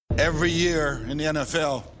Every year in the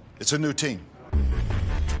NFL, it's a new team.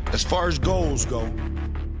 As far as goals go,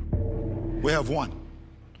 we have one.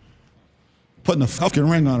 Putting a fucking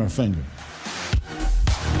ring on our finger.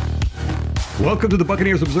 Welcome to the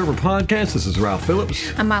Buccaneers Observer Podcast. This is Ralph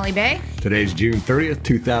Phillips. I'm Molly Bay. Today's June 30th,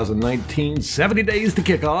 2019. 70 days to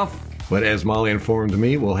kick off. But as Molly informed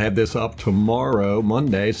me, we'll have this up tomorrow,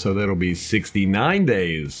 Monday, so that'll be 69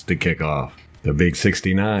 days to kick off. The big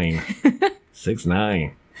 69.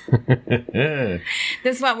 6-9.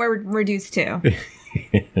 This is what we're reduced to.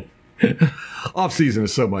 Off season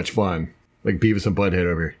is so much fun. Like Beavis and Butthead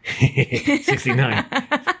over here. 69.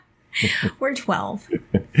 We're 12.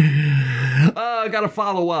 Got to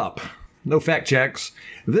follow up. No fact checks.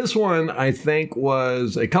 This one, I think,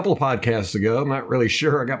 was a couple of podcasts ago. I'm not really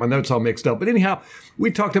sure. I got my notes all mixed up. But anyhow, we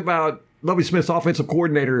talked about Lovie Smith's offensive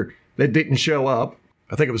coordinator that didn't show up.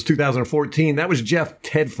 I think it was 2014. That was Jeff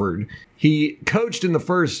Tedford. He coached in the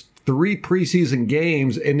first 3 preseason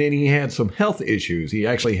games, and then he had some health issues. He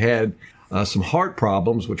actually had some heart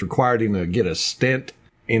problems, which required him to get a stent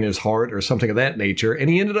in his heart or something of that nature. And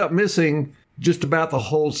he ended up missing just about the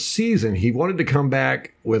whole season. He wanted to come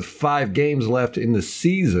back with 5 games left in the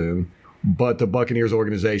season, but the Buccaneers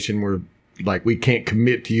organization were like, we can't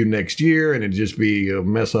commit to you next year, and it'd just be a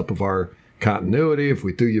mess up of our continuity if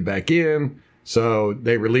we threw you back in. So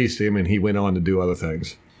they released him, and he went on to do other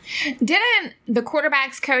things. Didn't the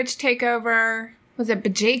quarterback's coach take over? Was it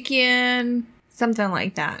Bajakian? Something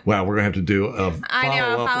like that. Wow, we're going to have to do a follow-up. I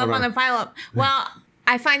know, follow-up on the follow-up. Well,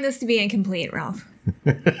 I find this to be incomplete, Ralph.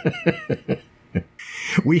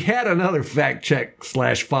 We had another fact check /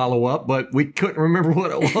 follow-up, but we couldn't remember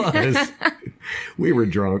what it was. We were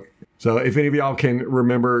drunk. So if any of y'all can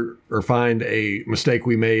remember or find a mistake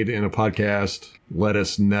we made in a podcast, let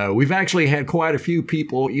us know. We've actually had quite a few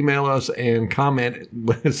people email us and comment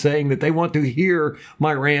saying that they want to hear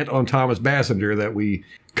my rant on Thomas Bassinger that we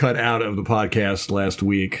cut out of the podcast last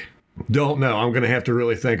week. Don't know. I'm going to have to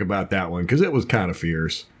really think about that one because it was kind of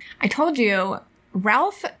fierce. I told you,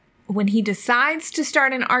 Ralph, when he decides to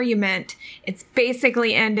start an argument, it's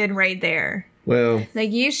basically ended right there. Well,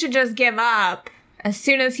 like, you should just give up as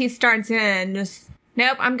soon as he starts in. Just,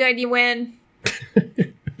 nope, I'm good, you win.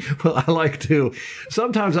 Well, I like to.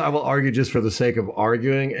 Sometimes I will argue just for the sake of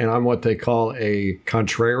arguing, and I'm what they call a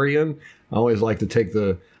contrarian. I always like to take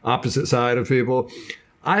the opposite side of people.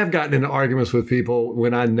 I have gotten into arguments with people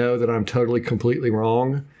when I know that I'm totally, completely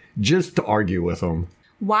wrong, just to argue with them.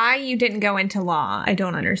 Why you didn't go into law, I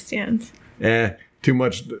don't understand. Too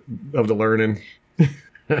much of the learning.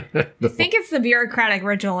 I think it's the bureaucratic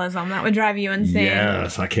ritualism that would drive you insane.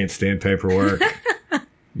 Yes, I can't stand paperwork.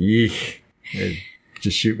 Yeesh.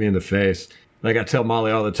 Just shoot me in the face. Like I tell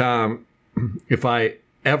Molly all the time, if I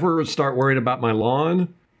ever start worrying about my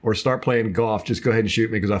lawn or start playing golf, just go ahead and shoot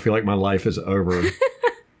me because I feel like my life is over.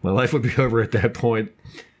 My life would be over at that point.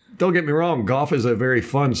 Don't get me wrong, golf is a very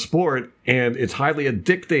fun sport, and it's highly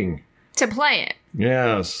addicting. To play it.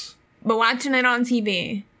 Yes. But watching it on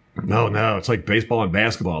TV. No, it's like baseball and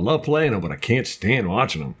basketball. I love playing them, but I can't stand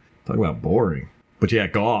watching them. Talk about boring. But yeah,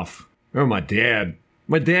 golf. Remember my dad.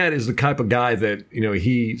 My dad is the type of guy that,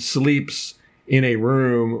 he sleeps in a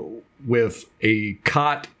room with a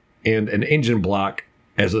cot and an engine block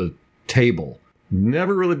as a table.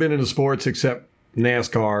 Never really been into sports except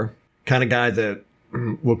NASCAR. Kind of guy that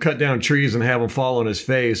will cut down trees and have them fall on his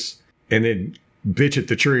face and then bitch at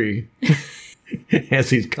the tree as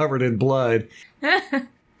he's covered in blood.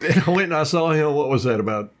 And I went and I saw him, what was that,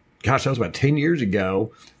 that was about 10 years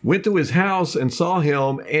ago. Went to his house and saw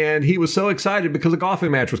him, and he was so excited because a golfing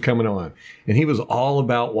match was coming on. And he was all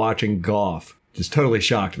about watching golf. Just totally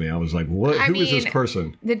shocked me. I was like, what? Who is this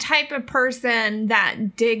person? The type of person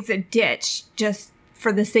that digs a ditch just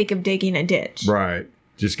for the sake of digging a ditch. Right.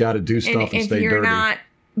 Just got to do stuff and stay dirty. If you're not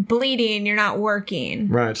bleeding, you're not working.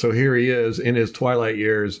 Right. So here he is in his twilight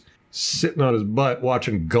years, sitting on his butt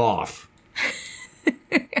watching golf.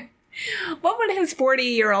 What would his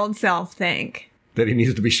 40-year-old self think? That he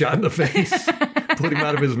needs to be shot in the face. Put him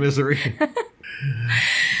out of his misery.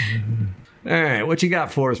 All right. What you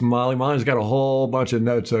got for us, Molly? Molly's got a whole bunch of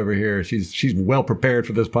notes over here. She's well prepared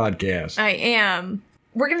for this podcast. I am.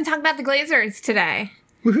 We're going to talk about the Glazers today.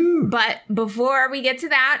 Woohoo! But before we get to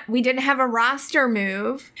that, we did have a roster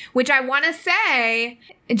move, which I want to say,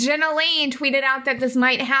 Jenna Lane tweeted out that this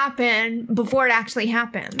might happen before it actually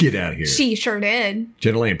happened. Get out of here. She sure did.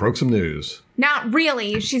 Jenna Lane broke some news. Not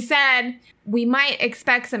really. She said we might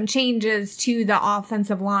expect some changes to the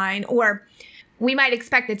offensive line, or we might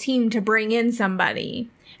expect the team to bring in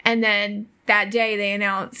somebody. And then that day they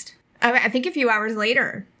announced I think a few hours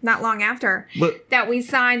later, not long after, that we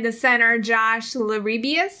signed the center Josh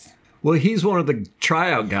Laribius. Well, he's one of the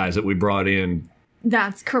tryout guys that we brought in.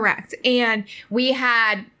 That's correct. And we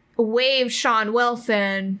had waived Sean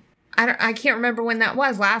Wilson. I can't remember when that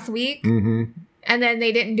was, last week. Mm-hmm. And then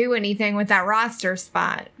they didn't do anything with that roster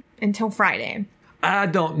spot until Friday. I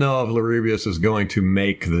don't know if Laribius is going to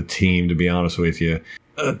make the team, to be honest with you.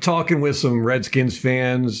 Talking with some Redskins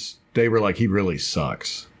fans, they were like, he really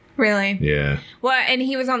sucks. Really? Yeah. Well, and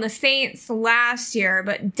he was on the Saints last year,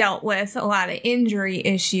 but dealt with a lot of injury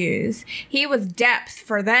issues. He was depth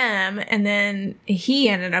for them, and then he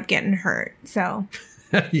ended up getting hurt. So,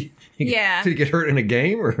 yeah. Did he get hurt in a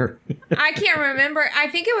game? Or I can't remember. I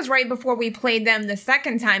think it was right before we played them the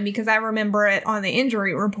second time, because I remember it on the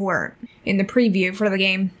injury report in the preview for the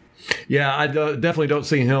game. Yeah, I definitely don't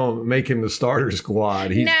see him making the starter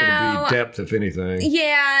squad. He's going to be depth, if anything.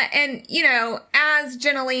 Yeah, and, as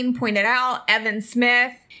Jenaline pointed out, Evan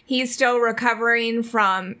Smith, he's still recovering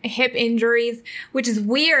from hip injuries, which is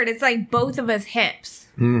weird. It's like both of his hips.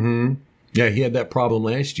 Mm-hmm. Yeah, he had that problem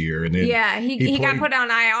last year. And then he got put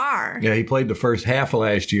on IR. Yeah, he played the first half of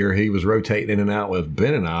last year. He was rotating in and out with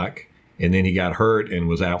Beninock. And then he got hurt and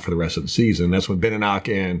was out for the rest of the season. That's when Beninock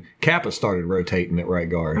and Kappa started rotating at right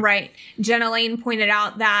guard. Right. Jenaline pointed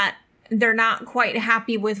out that they're not quite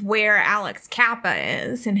happy with where Alex Kappa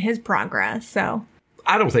is in his progress. So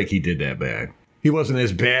I don't think he did that bad. He wasn't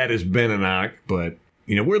as bad as Beninock, but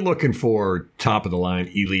we're looking for top of the line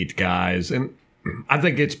elite guys. And I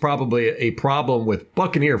think it's probably a problem with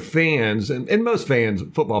Buccaneer fans and most fans,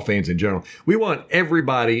 football fans in general. We want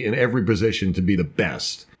everybody in every position to be the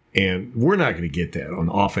best. And we're not going to get that on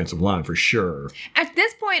the offensive line for sure. At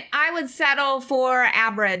this point, I would settle for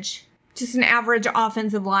average. Just an average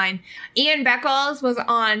offensive line. Ian Beckles was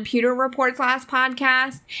on Pewter Report's last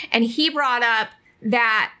podcast, and he brought up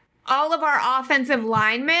that all of our offensive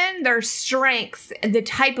linemen, their strengths, the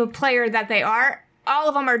type of player that they are, all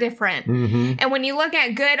of them are different. Mm-hmm. And when you look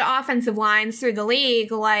at good offensive lines through the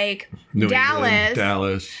league, like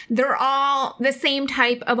Dallas, they're all the same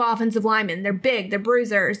type of offensive linemen. They're big, they're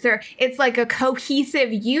bruisers. It's like a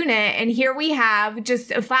cohesive unit. And here we have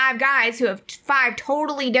just 5 guys who have 5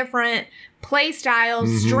 totally different play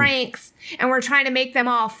styles, strengths, and we're trying to make them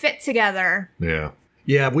all fit together. Yeah.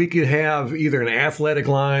 Yeah, we could have either an athletic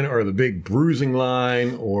line or the big bruising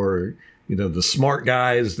line or, the smart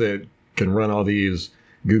guys that can run all these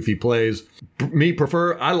goofy plays.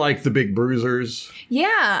 I like the big bruisers.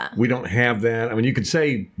 Yeah. We don't have that. I mean, you could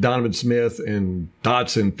say Donovan Smith and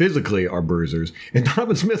Dotson physically are bruisers. And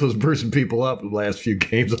Donovan Smith was bruising people up the last few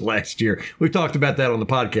games of last year. We've talked about that on the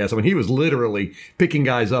podcast. I mean, he was literally picking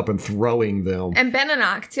guys up and throwing them. And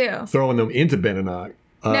Beninock, too. Throwing them into Beninock.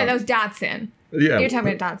 No, that was Dotson. Yeah. You're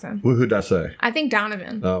talking about Dotson. Who did I say? I think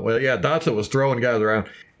Donovan. Dotson was throwing guys around.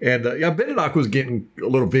 And Beninock was getting a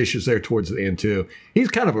little vicious there towards the end, too. He's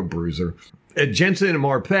kind of a bruiser. Jensen and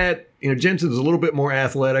Marpet, Jensen's a little bit more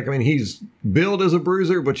athletic. I mean, he's billed as a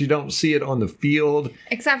bruiser, but you don't see it on the field.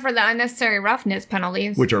 Except for the unnecessary roughness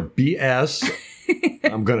penalties. Which are BS.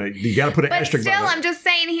 You got to put an asterisk by that. But still, I'm just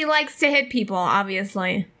saying he likes to hit people,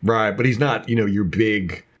 obviously. Right, but he's not, your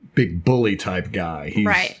big bully type guy.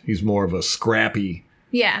 He's more of a scrappy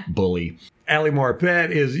bully. Ali Marpet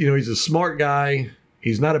is, he's a smart guy.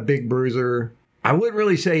 He's not a big bruiser. I wouldn't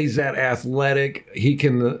really say he's that athletic. He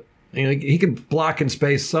can, he can block in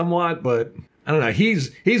space somewhat, but I don't know.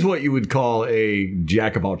 He's what you would call a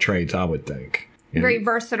jack of all trades, I would think. Very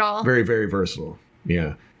versatile. Very, very versatile.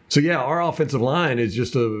 Yeah. So our offensive line is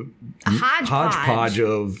just a hodgepodge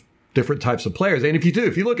of different types of players. And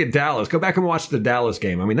if you look at Dallas, go back and watch the Dallas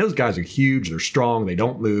game. I mean, those guys are huge. They're strong. They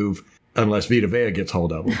don't move unless Vita Vea gets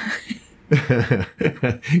hold of them.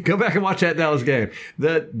 Go back and watch that Dallas game.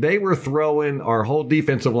 They were throwing our whole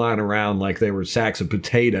defensive line around like they were sacks of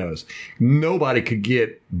potatoes. Nobody could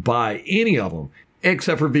get by any of them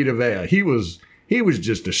except for Vita Vea. He was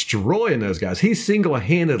just destroying those guys. He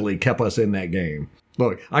single-handedly kept us in that game.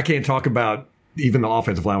 Look, I can't talk about even the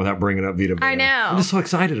offensive line without bringing up Vita Vea. I know. I'm just so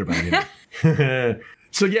excited about him.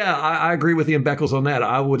 So, I agree with Ian Beckles on that.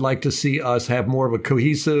 I would like to see us have more of a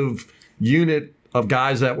cohesive unit of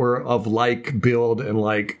guys that were of like build and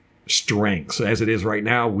like strengths. As it is right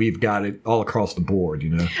now, we've got it all across the board,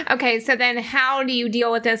 Okay, so then how do you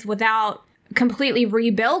deal with this without completely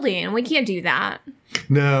rebuilding? We can't do that.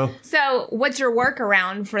 No. So what's your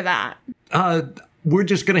workaround for that? We're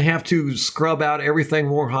just going to have to scrub out everything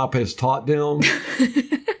Warhop has taught them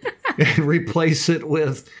and replace it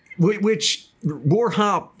with, which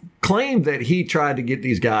Warhop claimed that he tried to get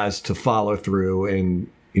these guys to follow through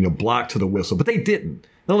and block to the whistle, but they didn't.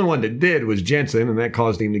 The only one that did was Jensen, and that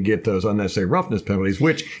caused him to get those unnecessary roughness penalties,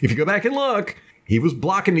 which, if you go back and look, he was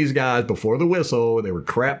blocking these guys before the whistle. They were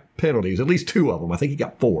crap penalties, at least 2 of them. I think he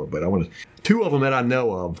got 4, but 2 of them that I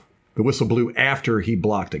know of, the whistle blew after he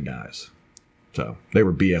blocked the guys. So they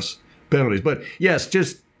were BS penalties. But yes,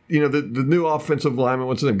 just, the new offensive lineman,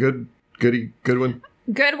 what's his name? Goodwin?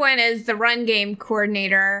 Goodwin is the run game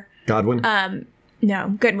coordinator. Godwin? No,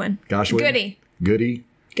 Goodwin. Goodie. Goody.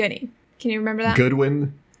 Can you remember that?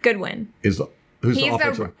 Goodwin is who's the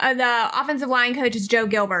offensive? The offensive line coach is Joe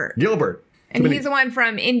Gilbert. And he's the one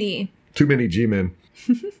from Indy. Too many G-men.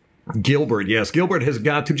 Gilbert, yes. Gilbert has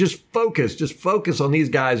got to just focus on these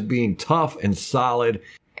guys being tough and solid.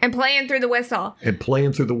 And playing through the whistle.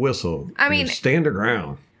 I mean, stand their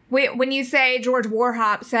ground. When you say George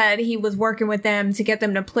Warhop said he was working with them to get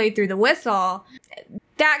them to play through the whistle,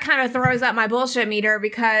 that kind of throws up my bullshit meter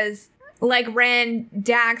because, like Ren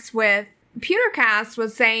Dax with Pewtercast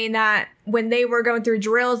was saying that when they were going through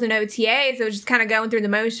drills and OTAs, it was just kind of going through the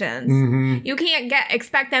motions. Mm-hmm. You can't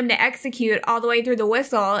expect them to execute all the way through the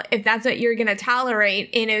whistle if that's what you're going to tolerate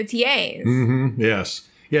in OTAs. Mm-hmm. Yes.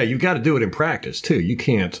 Yeah, you've got to do it in practice, too. You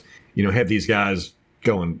can't, have these guys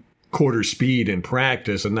going quarter speed in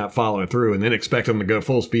practice and not following through and then expect them to go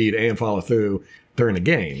full speed and follow through during the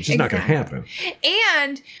game. It's just not going to happen.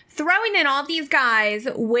 And throwing in all these guys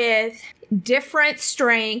with different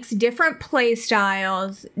strengths, different play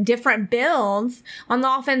styles, different builds on the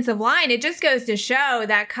offensive line, it just goes to show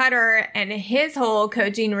that Cutter and his whole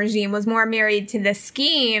coaching regime was more married to the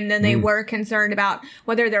scheme than they were concerned about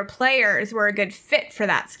whether their players were a good fit for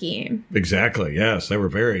that scheme. Exactly. Yes, they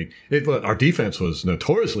were our defense was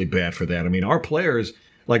notoriously bad for that. I mean, our players,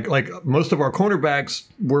 like most of our cornerbacks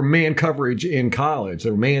were man coverage in college.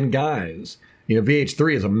 They were man guys.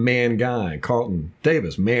 VH3 is a man guy. Carlton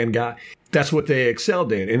Davis, man guy. That's what they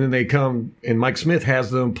excelled in. And then they come, and Mike Smith has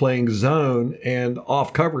them playing zone and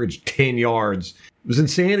off coverage 10 yards. It was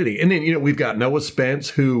insanity. And then, we've got Noah Spence,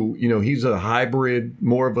 who, he's a hybrid,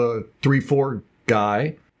 more of a 3-4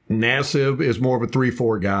 guy. Nassib is more of a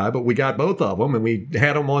 3-4 guy, but we got both of them, and we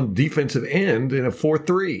had them on defensive end in a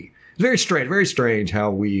 4-3. It's very strange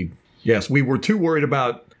how we were too worried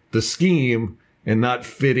about the scheme and not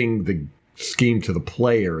fitting the scheme to the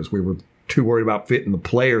players. We were too worried about fitting the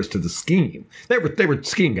players to the scheme. They were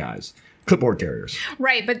scheme guys, clipboard carriers.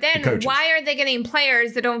 Right, but then why are they getting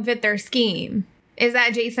players that don't fit their scheme? Is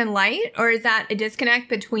that Jason Light, or is that a disconnect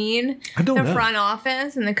between the front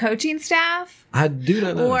office and the coaching staff? I do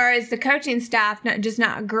not know. Or is the coaching staff just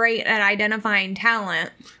not great at identifying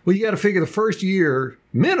talent? Well, you got to figure the first year,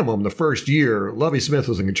 Lovie Smith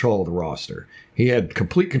was in control of the roster. He had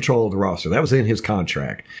complete control of the roster. That was in his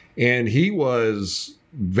contract. And he was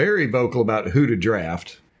very vocal about who to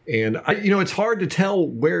draft. And, it's hard to tell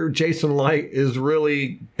where Jason Light is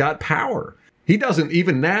really got power. He doesn't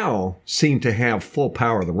even now seem to have full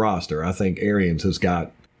power of the roster. I think Arians has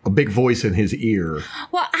got a big voice in his ear.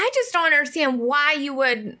 Well, I just don't understand why you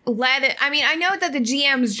would let it. I mean, I know that the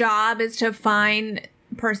GM's job is to find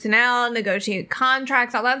personnel, negotiate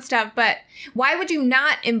contracts, all that stuff, but why would you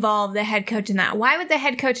not involve the head coach in that? Why would the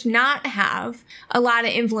head coach not have a lot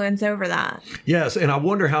of influence over that? Yes, and I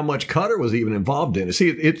wonder how much Cutter was even involved in it. See,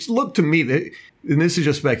 it's looked to me that, and this is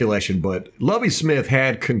just speculation, but Lovie Smith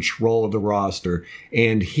had control of the roster,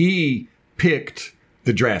 and he picked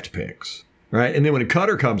the draft picks, right? And then when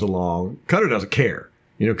Cutter comes along, Cutter doesn't care.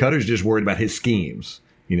 Cutter's just worried about his schemes,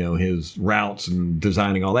 his routes and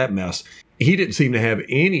designing all that mess. He didn't seem to have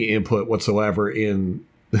any input whatsoever in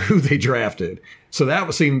who they drafted. So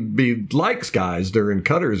that seemed to be Likes guys during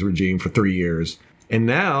Cutter's regime for 3 years. And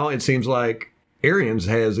now it seems like Arians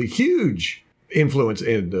has a huge influence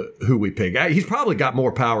in who we pick. He's probably got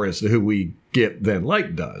more power as to who we get than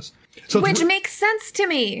Like does. So which makes sense to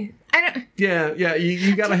me. Yeah.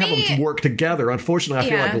 You got to have them work together. Unfortunately, I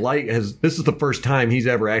feel like Light this is the first time he's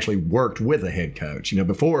ever actually worked with a head coach.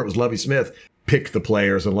 Before it was Lovie Smith picked the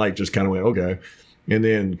players and Light just kind of went, okay. And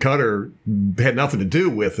then Cutter had nothing to do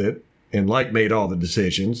with it, and Light made all the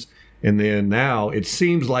decisions. And then now it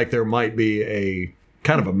seems like there might be a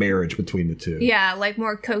kind of a marriage between the two. Yeah, like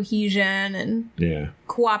more cohesion and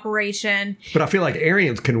cooperation. But I feel like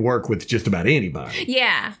Arians can work with just about anybody.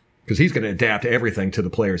 Yeah. Because he's going to adapt everything to the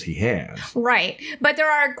players he has. Right. But there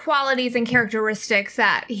are qualities and characteristics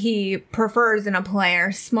that he prefers in a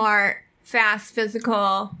player. Smart, fast,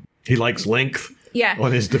 physical. He likes length. Yeah.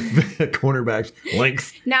 On his cornerbacks.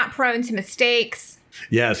 Length. Not prone to mistakes.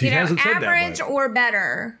 Yes, he hasn't said that. Average or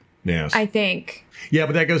better. Yes. I think. Yeah,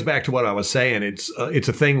 but that goes back to what I was saying. It's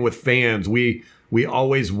a thing with fans. We we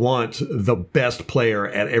always want the best player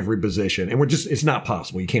at every position. And it's not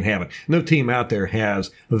possible. You can't have it. No team out there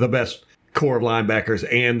has the best core of linebackers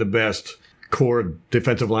and the best core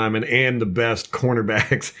defensive linemen and the best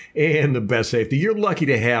cornerbacks and the best safety. You're lucky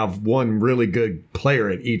to have one really good player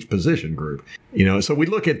at each position group. So we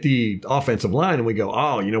look at the offensive line and we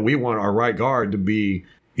go, we want our right guard to be,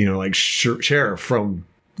 like Sheriff from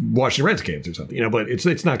Washington Redskins or something, but it's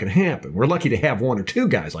not going to happen. We're lucky to have one or two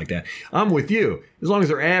guys like that. I'm with you. As long as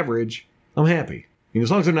they're average, I'm happy. As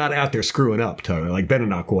long as they're not out there screwing up totally, like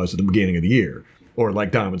Beninock was at the beginning of the year, or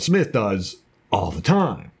like Donovan Smith does all the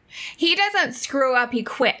time. He doesn't screw up, he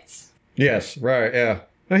quits. Yes, right, yeah.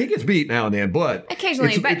 Now, he gets beat now and then, but...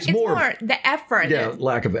 Occasionally, it's more the effort. Yeah,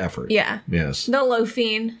 lack of effort. Yeah. Yes. The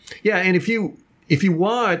loafing. Yeah, and if you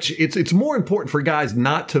watch, it's more important for guys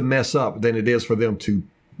not to mess up than it is for them to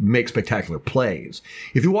make spectacular plays.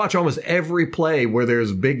 If you watch almost every play where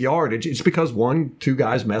there's big yardage, it's because 1-2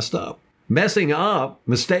 guys messed up. Messing up,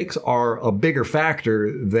 mistakes are a bigger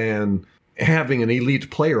factor than having an elite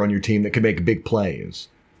player on your team that can make big plays.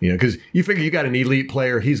 Because you figure you got an elite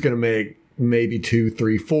player, he's going to make maybe 2,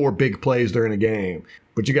 3, 4 big plays during a game.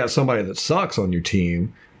 But you got somebody that sucks on your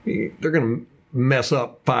team, they're going to mess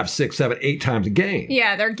up 5, 6, 7, 8 times a game.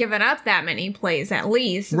 Yeah, they're giving up that many plays at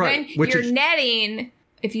least. Right. Then you're netting...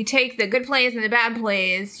 If you take the good plays and the bad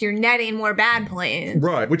plays, you're netting more bad plays.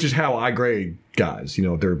 Right, which is how I grade guys.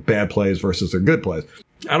 Their bad plays versus their good plays.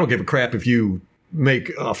 I don't give a crap if you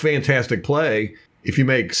make a fantastic play. If you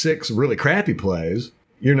make 6 really crappy plays,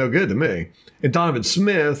 you're no good to me. And Donovan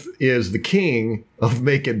Smith is the king of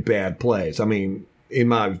making bad plays. I mean, in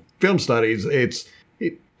my film studies,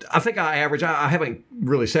 I think I average, I haven't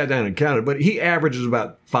really sat down and counted, but he averages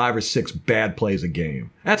about 5 or 6 bad plays a game.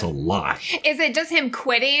 That's a lot. Is it just him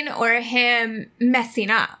quitting or him messing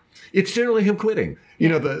up? It's generally him quitting.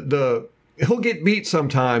 Yeah. He'll get beat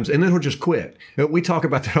sometimes and then he'll just quit. We talk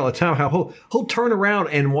about that all the time, how he'll turn around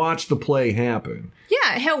and watch the play happen.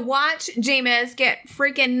 Yeah, he'll watch Jameis get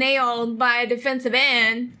freaking nailed by a defensive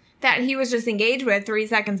end that he was just engaged with 3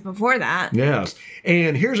 seconds before that. Yes.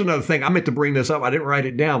 And here's another thing. I meant to bring this up. I didn't write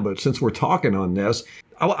it down, but since we're talking on this,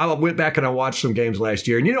 I went back and I watched some games last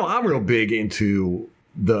year. And, I'm real big into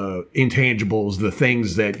the intangibles, the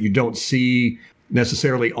things that you don't see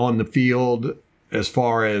necessarily on the field as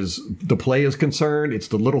far as the play is concerned. It's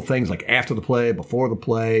the little things like after the play, before the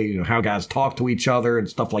play, how guys talk to each other and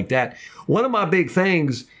stuff like that. One of my big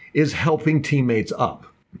things is helping teammates up.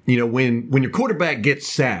 When your quarterback gets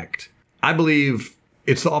sacked, I believe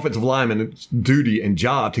it's the offensive lineman's duty and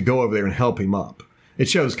job to go over there and help him up. It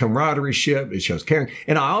shows camaraderie, it shows caring.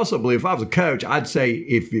 And I also believe if I was a coach, I'd say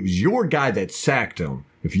if it was your guy that sacked him,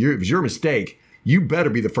 if it was your mistake, you better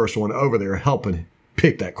be the first one over there helping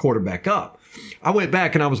pick that quarterback up. I went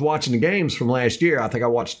back and I was watching the games from last year. I think I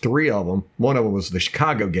watched 3 of them. One of them was the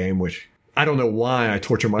Chicago game, which I don't know why I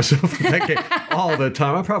torture myself in that game all the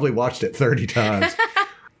time. I probably watched it 30 times.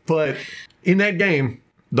 But in that game,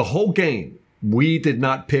 the whole game, we did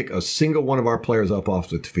not pick a single one of our players up off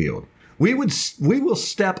the field. We will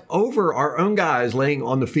step over our own guys laying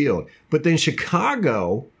on the field. But then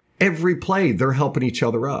Chicago, every play, they're helping each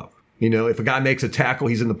other up. If a guy makes a tackle,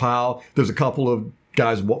 he's in the pile. There's a couple of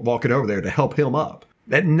guys walking over there to help him up.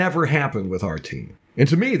 That never happened with our team. And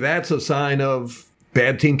to me, that's a sign of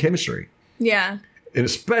bad team chemistry. Yeah. And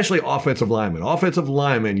especially offensive linemen. Offensive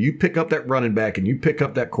linemen, you pick up that running back and you pick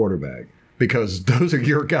up that quarterback because those are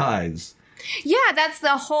your guys. Yeah, that's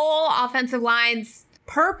the whole offensive line's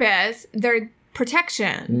purpose. Their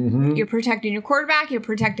protection. Mm-hmm. You're protecting your quarterback. You're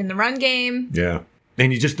protecting the run game. Yeah.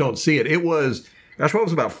 And you just don't see it. It was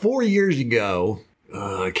about 4 years ago.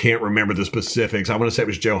 I can't remember the specifics. I want to say it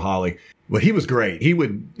was Joe Hawley. But he was great. He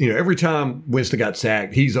would, every time Winston got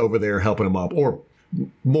sacked, he's over there helping him up. Or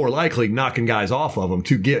more likely knocking guys off of him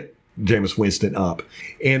to get Jameis Winston up.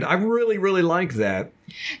 And I really, really like that.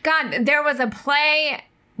 God, there was a play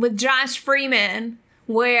with Josh Freeman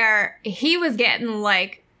where he was getting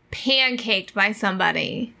like pancaked by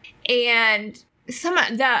somebody. And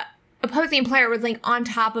the opposing player was like on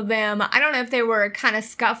top of him. I don't know if they were kind of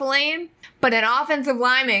scuffling, but an offensive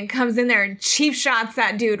lineman comes in there and cheap shots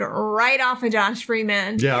that dude right off of Josh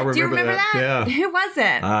Freeman. Yeah, I remember that. Do you remember that? Yeah. Who was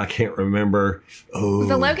it? I can't remember. Oh, was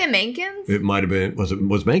it Logan Mankins? It might have been. Was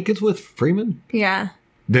Mankins with Freeman? Yeah.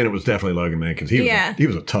 Then it was definitely Logan Mankins. He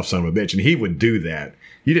was a tough son of a bitch, and he would do that.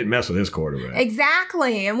 You didn't mess with his quarterback.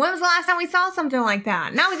 Exactly. And when was the last time we saw something like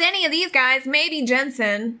that? Not with any of these guys. Maybe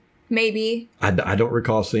Jensen. Maybe. I don't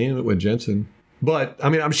recall seeing it with Jensen. But, I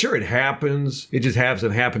mean, I'm sure it happens. It just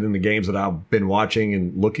hasn't happened in the games that I've been watching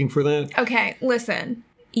and looking for that. Okay, listen.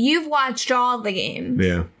 You've watched all the games.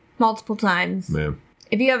 Yeah. multiple times. Yeah.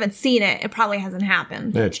 If you haven't seen it, it probably hasn't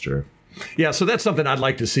happened. That's true. Yeah, so that's something I'd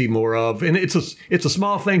like to see more of. And it's a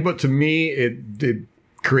small thing, but to me, it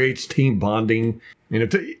creates team bonding.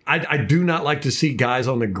 I do not like to see guys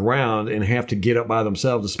on the ground and have to get up by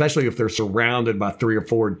themselves, especially if they're surrounded by 3 or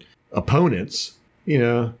 4 opponents,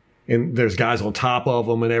 and there's guys on top of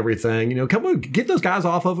them and everything. Come on, get those guys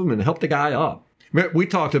off of them and help the guy up. We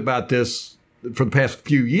talked about this for the past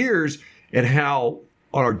few years and how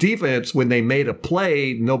on our defense, when they made a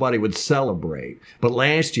play, nobody would celebrate. But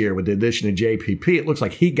last year, with the addition of JPP, it looks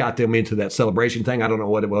like he got them into that celebration thing. I don't know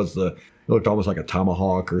what it was. It looked almost like a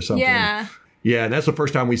tomahawk or something. Yeah. Yeah, and that's the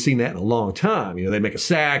first time we've seen that in a long time. They'd make a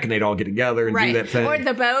sack and they'd all get together and do that thing. Or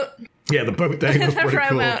the boat. Yeah, the boat thing was pretty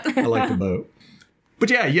cool. Boat. I like the boat. But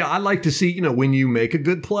yeah, I like to see, when you make a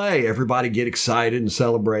good play, everybody get excited and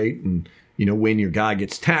celebrate. And, when your guy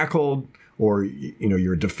gets tackled or,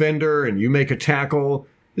 you're a defender and you make a tackle,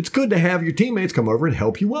 it's good to have your teammates come over and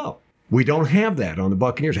help you up. We don't have that on the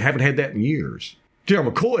Buccaneers. I haven't had that in years.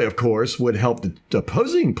 Gerald McCoy, of course, would help the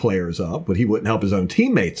opposing players up, but he wouldn't help his own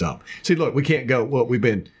teammates up. See, look, we can't go, we've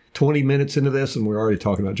been 20 minutes into this and we're already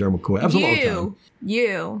talking about Gerald McCoy. That was a long time.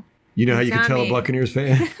 You know how you can tell a Buccaneers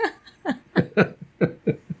fan?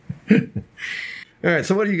 All right,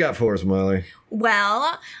 so what do you got for us, Molly?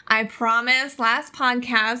 Well, I promised last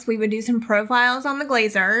podcast we would do some profiles on the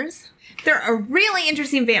Glazers. They're a really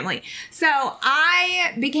interesting family. So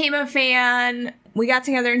I became a fan. We got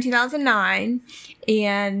together in 2009,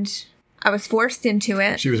 and I was forced into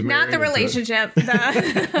it. She was married. Not the relationship.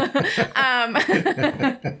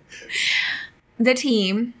 The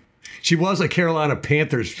team. She was a Carolina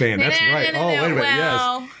Panthers fan. That's right. Oh, wait a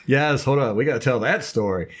minute. Yes. Hold on. We got to tell that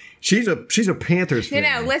story. She's a Panthers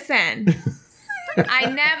fan. Listen.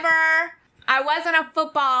 I wasn't a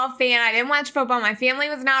football fan. I didn't watch football. My family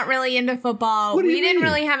was not really into football. What do you mean? Didn't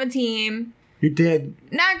really have a team. You did?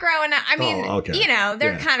 Not growing up. I mean,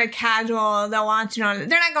 they're kind of casual. They'll watch it on.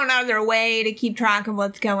 They're not going out of their way to keep track of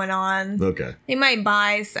what's going on. Okay. They might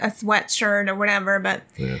buy a sweatshirt or whatever, but.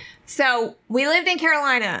 Yeah. So we lived in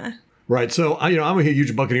Carolina. Right. So, I'm a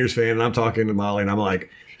huge Buccaneers fan, and I'm talking to Molly, and I'm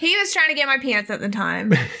like. He was trying to get my pants at the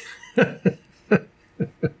time.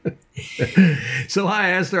 So I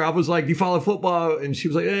asked her, I was like, do you follow football? And she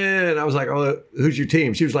was like, and I was like, oh, who's your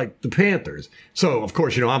team? She was like, the Panthers. So, of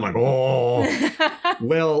course, I'm like, oh.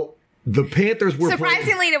 Well, the Panthers were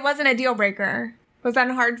surprisingly, it wasn't a deal breaker. Was that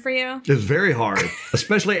hard for you? It was very hard,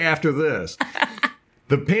 especially after this.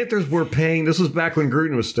 The Panthers were paying, this was back when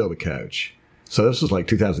Gruden was still the coach. So this was like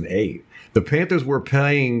 2008. The Panthers were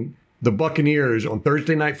paying the Buccaneers on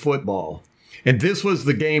Thursday Night Football. And this was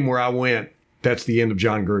the game where I went, that's the end of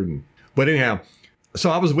John Gruden. But anyhow, so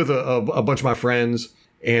I was with a bunch of my friends,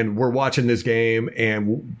 and we're watching this game,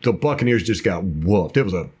 and the Buccaneers just got whooped.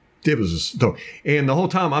 And the whole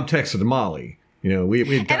time I'm texting to Molly.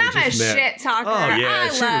 We and I'm a shit talker. Oh, yeah,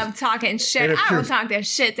 I love talking shit. I will talk this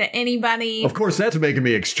shit to anybody. Of course, that's making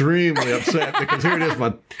me extremely upset because here it is,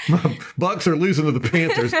 my Bucks are losing to the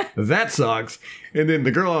Panthers. That sucks. And then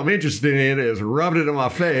the girl I'm interested in is rubbing it in my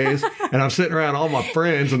face, and I'm sitting around all my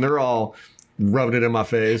friends, and they're all rubbing it in my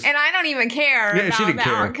face. And I don't even care about the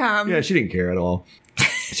outcome. Yeah, she didn't care at all.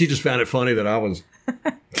 She just found it funny that I was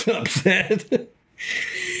upset.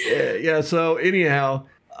 Yeah, so anyhow,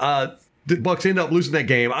 the Bucks end up losing that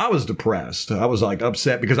game. I was depressed. I was like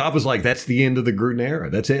upset because I was like, that's the end of the Gruden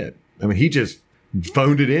era. That's it. I mean, he just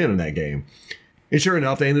phoned it in that game. And sure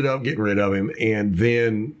enough, they ended up getting rid of him. And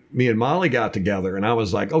then me and Molly got together, and I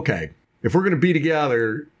was like, okay, if we're going to be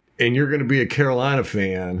together and you're going to be a Carolina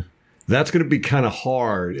fan, that's going to be kind of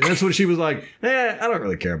hard. And that's when she was like, I don't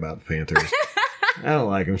really care about the Panthers. I don't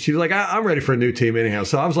like them. She was like, I'm ready for a new team anyhow.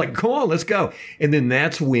 So I was like, come on, let's go. And then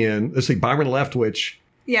that's when, let's see, Byron Leftwich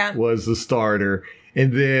was the starter.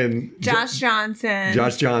 And then Josh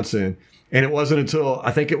Johnson. And it wasn't until,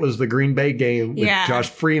 I think it was the Green Bay game with Josh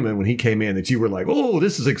Freeman when he came in that you were like, oh,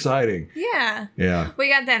 this is exciting. Yeah. Yeah. We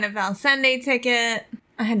got the NFL Sunday ticket.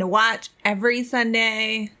 I had to watch every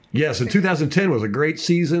Sunday. Yes, and 2010 was a great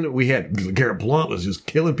season. We had Garrett Blunt was just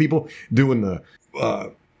killing people doing the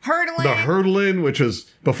hurdling, which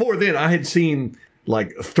was before then I had seen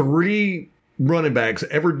like 3 running backs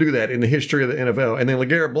ever do that in the history of the NFL. And then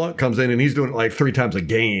LeGarrette Blunt comes in and he's doing it like 3 times a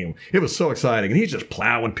game. It was so exciting. And he's just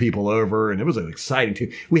plowing people over, and it was an exciting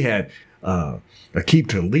team. We had Aqib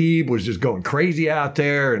Talib was just going crazy out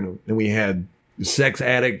there, and we had sex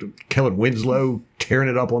addict Kellen Winslow tearing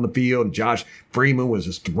it up on the field, and Josh Freeman was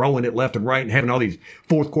just throwing it left and right and having all these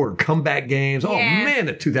fourth quarter comeback games. Oh man,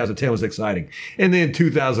 that 2010 was exciting. And then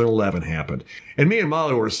 2011 happened, and me and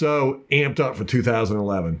Molly were so amped up for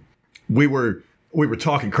 2011. We were We were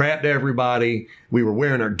talking crap to everybody. We were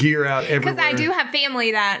wearing our gear out everywhere. Because I do have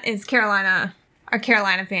family that is Carolina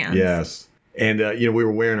fans. Yes. And, we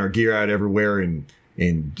were wearing our gear out everywhere and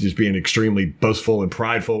just being extremely boastful and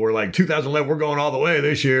prideful. We're like, 2011, we're going all the way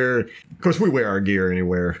this year. Of course, we wear our gear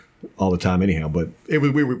anywhere all the time anyhow, but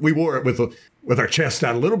we wore it with our chest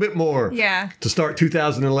out a little bit more to start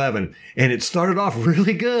 2011. And it started off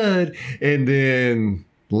really good. And then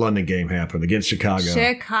London game happened against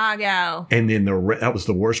Chicago. And then that was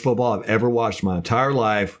the worst football I've ever watched my entire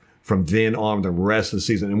life from then on the rest of the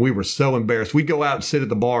season. And we were so embarrassed. We'd go out and sit at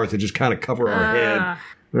the bars and just kind of cover our head.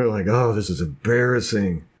 We were like, oh, this is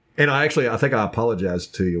embarrassing. And I think I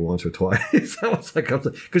apologized to you once or twice. I was like,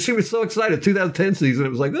 because she was so excited. 2010 season, it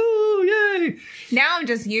was like, oh, yay. Now I'm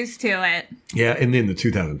just used to it. Yeah, and then the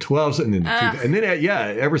 2012s, and then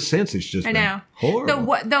ever since it's just been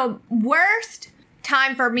horrible. The worst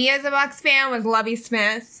time for me as a Bucs fan was Lovie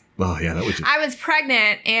Smith. Oh, yeah, that was I was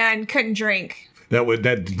pregnant and couldn't drink. That would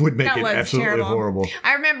make it absolutely terrible. Horrible.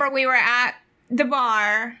 I remember we were at the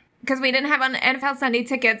bar because we didn't have NFL Sunday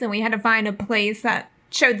tickets and we had to find a place that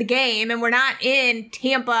showed the game, and we're not in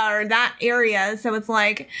Tampa or that area, so it's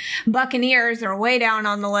like Buccaneers are way down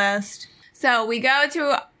on the list. So we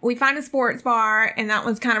find a sports bar, and that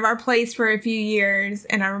was kind of our place for a few years.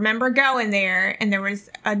 And I remember going there, and there was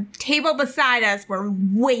a table beside us. We're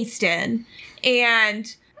wasted,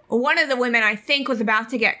 and one of the women, I think, was about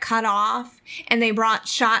to get cut off, and they brought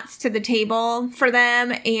shots to the table for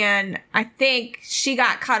them, and I think she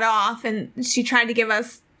got cut off, and she tried to give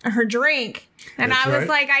us her drink. And I was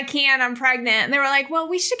like, I can't, I'm pregnant. And they were like, well,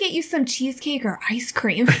 we should get you some cheesecake or ice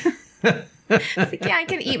cream. I was like, yeah, I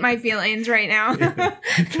can eat my feelings right now.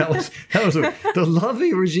 The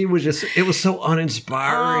Lovey regime was it was so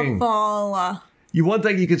uninspiring. Awful. One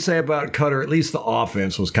thing you could say about Cutter, at least the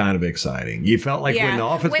offense was kind of exciting. You felt like when the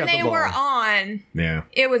offense got the ball. When they were on,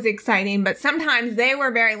 it was exciting, but sometimes they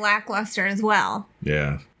were very lackluster as well.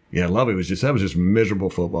 Yeah. Yeah, Lovey was just miserable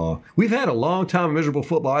football. We've had a long time of miserable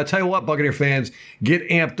football. I tell you what, Buccaneer fans, get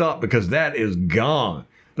amped up because that is gone.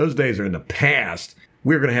 Those days are in the past.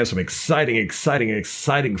 We're going to have some exciting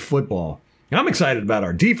football. I'm excited about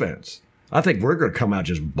our defense. I think we're going to come out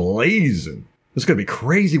just blazing. It's going to be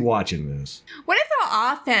crazy watching this. What if the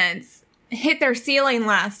offense hit their ceiling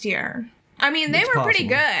last year? I mean, they were pretty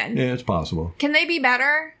good. Yeah, it's possible. Can they be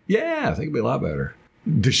better? Yeah, I think it'd be a lot better.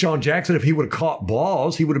 Deshaun Jackson, if he would have caught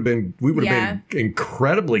balls, we would have been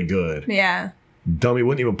incredibly good. Yeah. Dummy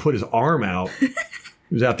wouldn't even put his arm out.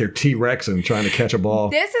 He was out there T-Rexing trying to catch a ball.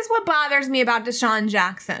 This is what bothers me about Deshaun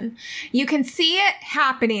Jackson. You can see it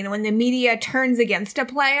happening when the media turns against a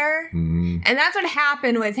player. Mm-hmm. And that's what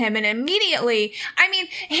happened with him. And immediately, I mean,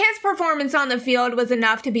 his performance on the field was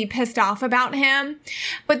enough to be pissed off about him.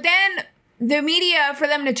 But then the media, for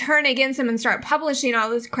them to turn against him and start publishing all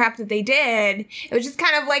this crap that they did, it was just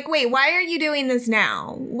kind of like, wait, why are you doing this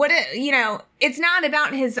now? It's not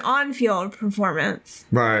about his on-field performance.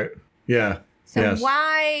 Right. Yeah. So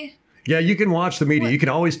why? Yeah, you can watch the media. You can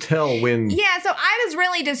always tell when. Yeah, so I was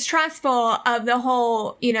really distrustful of the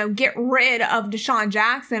whole, get rid of Deshaun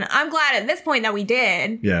Jackson. I'm glad at this point that we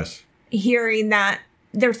did. Yes. Hearing that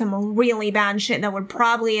there's some really bad shit that would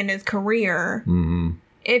probably end his career. Mm-hmm.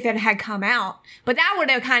 If it had come out. But that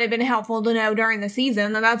would have kind of been helpful to know during the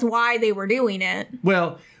season, and that's why they were doing it.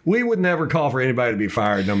 Well, we would never call for anybody to be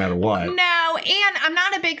fired no matter what. No, and I'm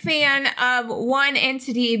not a big fan of one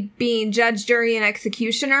entity being judge, jury, and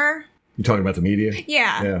executioner. You talking about the media?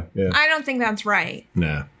 Yeah. Yeah. I don't think that's right.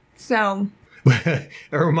 No. So. It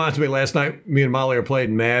reminds me, last night, me and Molly are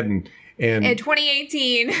playing Madden. In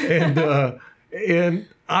 2018. And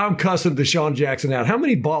I'm cussing Deshaun Jackson out. How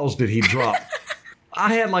many balls did he drop?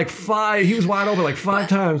 I had like 5. He was wide open like 5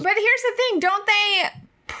 times. But here's the thing. Don't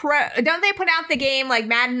they put out the game like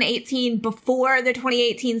Madden 18 before the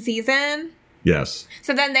 2018 season? Yes.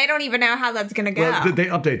 So then they don't even know how that's going to go. Well, they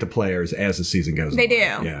update the players as the season goes on. They do.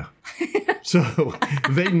 Yeah. So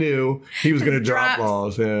they knew he was going to drop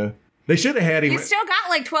balls. Yeah. They should have had him. You still got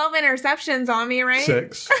like 12 interceptions on me, right?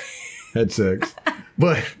 6. Had 6.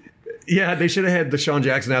 But yeah, they should have had Deshaun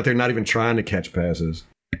Jackson out there not even trying to catch passes.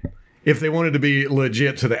 If they wanted to be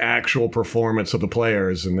legit to the actual performance of the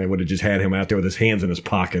players, and they would have just had him out there with his hands in his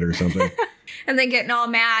pocket or something. And then getting all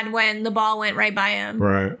mad when the ball went right by him.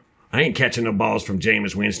 Right. I ain't catching no balls from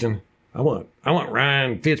Jameis Winston. I want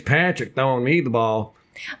Ryan Fitzpatrick throwing me the ball.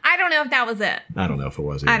 I don't know if that was it. I don't know if it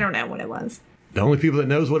was either. I don't know what it was. The only people that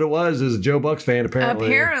knows what it was is a Joe Bucks fan, apparently.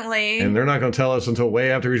 Apparently. And they're not going to tell us until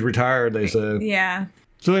way after he's retired, they said. Yeah.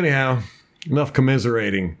 So anyhow, enough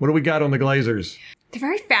commiserating. What do we got on the Glazers? They're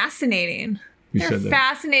very fascinating. They're a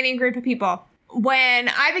fascinating group of people. When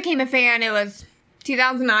I became a fan, it was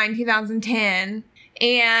 2009, 2010.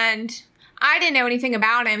 And I didn't know anything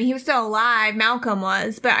about him. He was still alive. Malcolm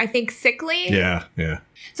was, but I think sickly. Yeah, yeah.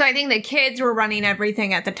 So I think the kids were running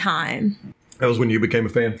everything at the time. That was when you became a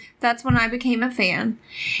fan? That's when I became a fan.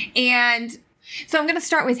 And so I'm going to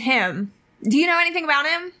start with him. Do you know anything about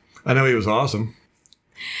him? I know he was awesome.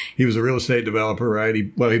 He was a real estate developer, right? He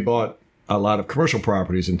bought a lot of commercial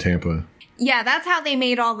properties in Tampa. Yeah, that's how they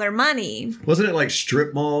made all their money. Wasn't it like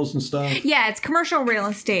strip malls and stuff? Yeah, it's commercial real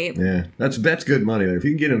estate. Yeah, that's good money there. If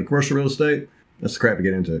you can get into commercial real estate, that's the crap to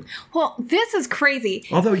get into. Well, this is crazy.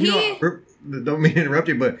 Although, don't mean to interrupt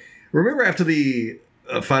you, but remember after the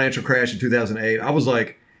financial crash in 2008, I was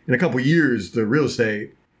like, in a couple of years, the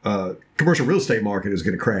commercial real estate market is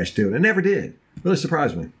going to crash too. And it never did. It really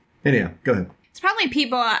surprised me. Anyhow, go ahead. It's probably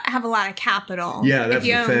people have a lot of capital. Yeah, that's if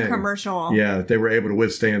you the own thing. Commercial. Yeah, they were able to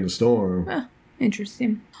withstand the storm.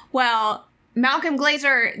 Interesting. Well, Malcolm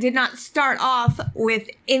Glazer did not start off with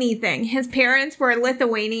anything. His parents were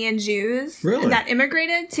Lithuanian Jews that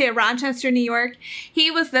immigrated to Rochester, New York. He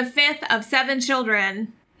was the fifth of 7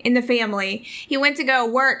 children in the family. He went to go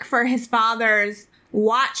work for his father's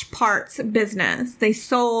watch parts business. They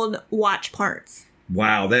sold watch parts.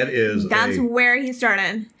 Wow, that's where he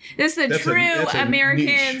started. This is a true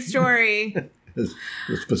American story. That's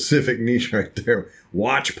a specific niche right there.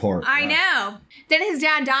 Watch part. I know. Then his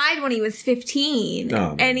dad died when he was 15.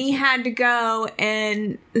 And he had to go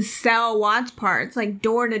and sell watch parts, like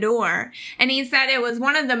door to door. And he said it was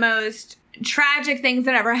one of the most tragic things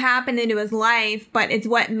that ever happened into his life, but it's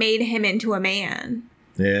what made him into a man.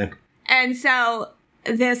 Yeah. And so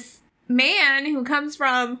this man who comes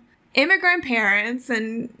from immigrant parents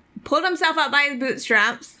and pulled himself up by his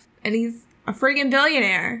bootstraps, and he's a friggin'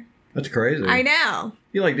 billionaire. That's crazy. I know.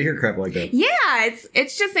 You like to hear crap like that. Yeah,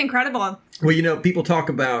 it's just incredible. Well, people talk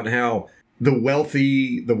about how the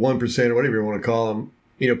wealthy, the 1% or whatever you want to call them,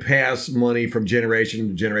 pass money from generation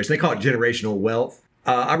to generation. They call it generational wealth.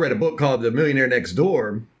 I read a book called The Millionaire Next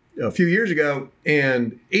Door a few years ago,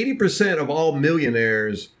 and 80% of all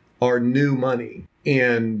millionaires are new money.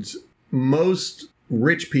 And most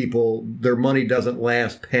rich people, their money doesn't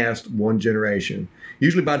last past one generation.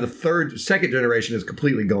 Usually by the second generation is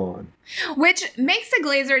completely gone. Which makes the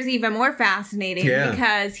Glazers even more fascinating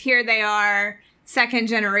because here they are, second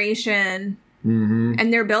generation,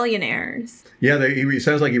 and they're billionaires. Yeah, he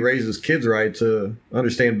sounds like he raised his kids right to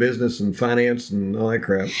understand business and finance and all that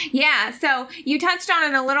crap. Yeah, so you touched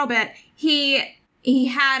on it a little bit. He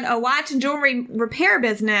had a watch and jewelry repair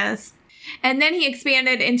business, and then he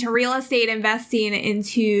expanded into real estate investing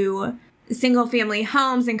into single-family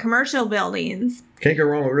homes and commercial buildings. Can't go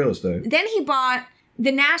wrong with real estate. Then he bought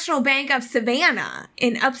the National Bank of Savannah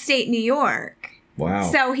in upstate New York. Wow.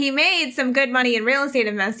 So he made some good money in real estate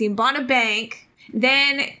investing, bought a bank.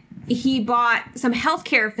 Then he bought some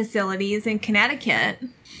healthcare facilities in Connecticut.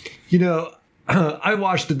 I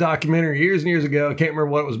watched a documentary years and years ago. I can't remember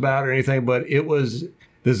what it was about or anything, but it was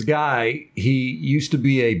this guy. He used to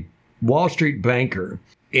be a Wall Street banker,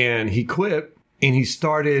 and he quit, and he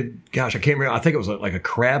started, I can't remember, I think it was like a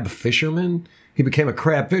crab fisherman. He became a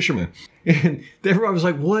crab fisherman. And everyone was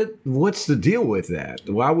like, what's the deal with that?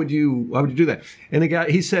 Why would you do that? And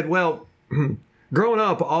he said, well, growing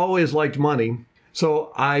up, I always liked money.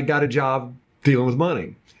 So I got a job dealing with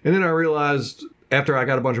money. And then I realized after I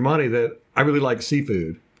got a bunch of money that I really like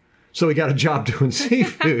seafood. So he got a job doing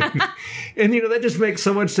seafood. And, that just makes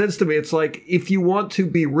so much sense to me. It's like, if you want to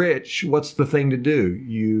be rich, what's the thing to do?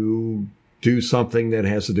 You do something that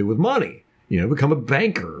has to do with money. Become a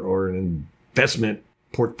banker or an investment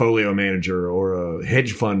portfolio manager or a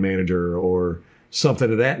hedge fund manager or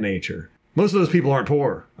something of that nature. Most of those people aren't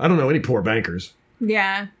poor. I don't know any poor bankers.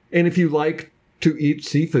 Yeah. And if you like to eat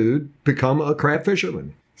seafood, become a crab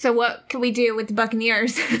fisherman. So what can we do with the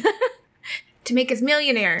Buccaneers to make us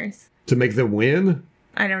millionaires? To make them win?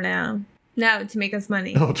 I don't know. No, to make us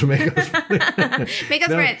money. Oh, to make us money. Make us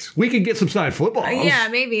rich. We can get some signed footballs. Yeah,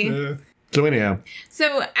 maybe. So anyhow.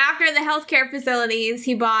 So after the healthcare facilities,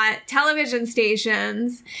 he bought television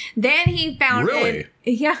stations. Then he founded... Really?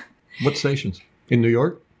 Yeah. What stations? In New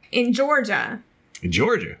York? In Georgia. In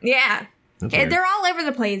Georgia? Yeah. They're all over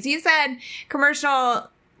the place. You said commercial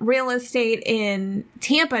real estate in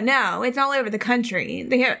Tampa. No, it's all over the country.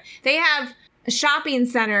 They have shopping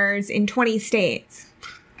centers in 20 states.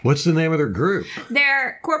 What's the name of their group?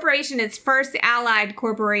 Their corporation is First Allied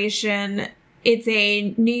Corporation. It's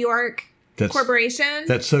a New York corporation.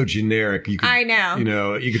 That's so generic. I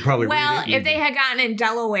know. You could probably read it. Well, if they had gotten in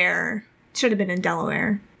Delaware, it should have been in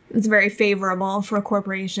Delaware. It's very favorable for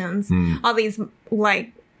corporations. All these,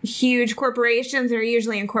 huge corporations are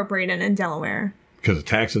usually incorporated in Delaware. Because of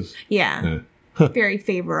taxes? Yeah. very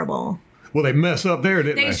favorable. Well, they mess up there,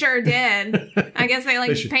 didn't they? They sure did. I guess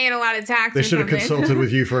they paying a lot of tax. They should have consulted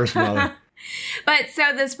with you first, Molly. But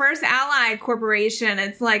so this First Allied Corporation,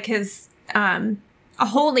 it's like his a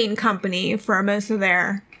holding company for most of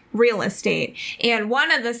their real estate. And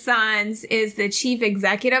one of the sons is the chief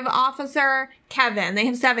executive officer, Kevin. They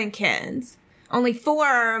have 7 kids. Only 4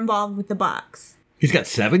 are involved with the Bucks. He's got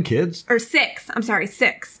 7 kids? Or 6. I'm sorry,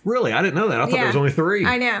 6. Really? I didn't know that. I thought there was only 3.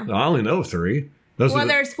 I know. I only know 3.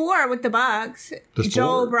 There's 4 with the Bucks.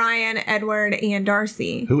 Joel, Brian, Edward, and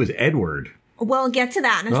Darcy. Who is Edward? We'll get to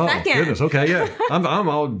that in a second. Oh, goodness. Okay, yeah. I'm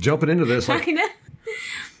all jumping into this. I know.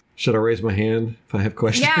 Should I raise my hand if I have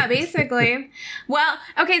questions? Yeah, basically. Well,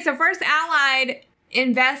 okay, so First Allied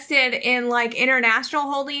invested in international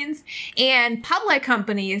holdings and public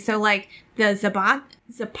companies. So the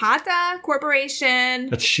Zapata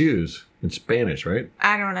Corporation. That's shoes in Spanish, right?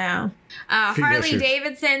 I don't know. Harley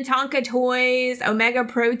Davidson, Tonka Toys, Omega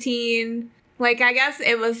Protein. I guess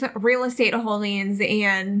it was real estate holdings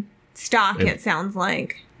and stock, it sounds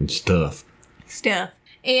like. And stuff.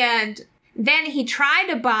 And then he tried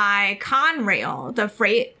to buy Conrail, the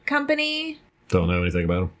freight company. Don't know anything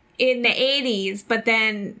about him. In the 80s, but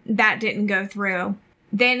then that didn't go through.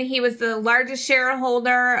 Then he was the largest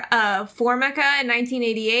shareholder of Formica in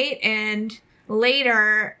 1988 and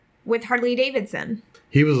later with Harley Davidson.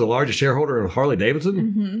 He was the largest shareholder of Harley Davidson?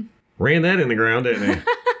 Mm-hmm. Ran that in the ground, didn't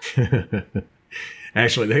he?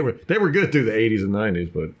 Actually, they were good through the 80s and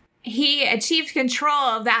 90s, but... He achieved control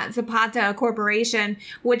of that Zapata Corporation,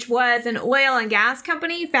 which was an oil and gas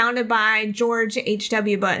company founded by George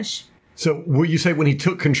H.W. Bush. So, will you say when he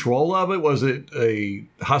took control of it, was it a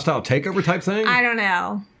hostile takeover type thing? I don't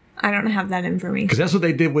know. I don't have that information. Because that's what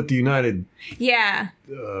they did with the United... Yeah.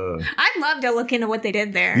 I'd love to look into what they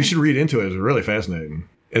did there. You should read into it. It's really fascinating.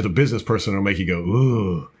 As a business person, it'll make you go,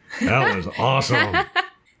 ooh, that was awesome.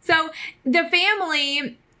 So, the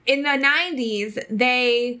family, in the 90s,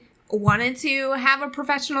 they wanted to have a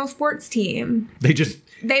professional sports team.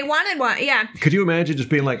 They wanted one, yeah. Could you imagine just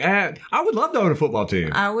being like, I would love to own a football team.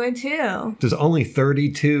 I would too. There's only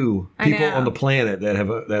 32 people on the planet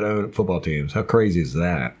that own football teams. How crazy is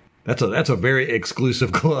that? That's a very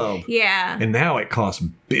exclusive club. Yeah. And now it costs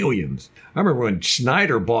billions. I remember when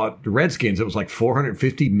Schneider bought the Redskins, it was like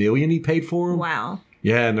 $450 million he paid for them. Wow.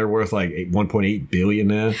 Yeah, and they're worth like $1.8 billion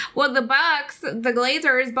now. Well, the Bucks, the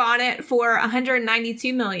Glazers bought it for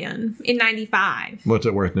 $192 million in '95. What's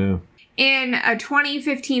it worth now? In a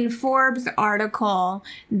 2015 Forbes article,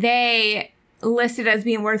 they listed as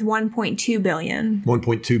being worth $1.2 billion.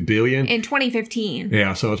 $1.2 billion? In 2015.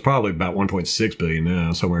 Yeah, so it's probably about $1.6 billion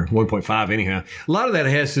now, somewhere 1.5 anyhow. A lot of that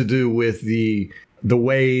has to do with the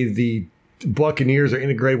way the Buccaneers are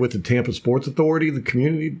integrated with the Tampa Sports Authority, the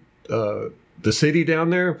community, the city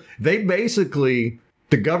down there. They basically,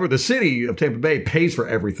 the city of Tampa Bay pays for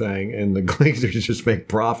everything, and the Glazers just make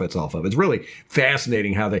profits off of it. It's really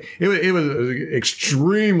fascinating how it was an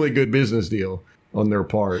extremely good business deal on their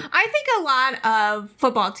part. I think a lot of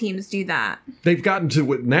football teams do that. They've gotten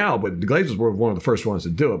to it now, but the Glazers were one of the first ones to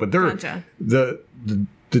do it. But they're gotcha. The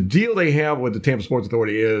deal they have with the Tampa Sports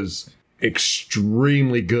Authority is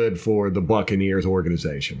extremely good for the Buccaneers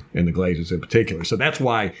organization and the Glazers in particular. So that's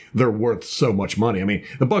why they're worth so much money. I mean,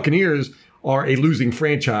 the Buccaneers are a losing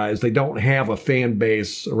franchise. They don't have a fan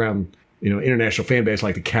base around, international fan base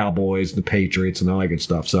like the Cowboys, the Patriots, and all that good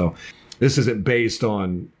stuff. So this isn't based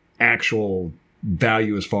on actual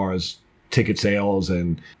value as far as ticket sales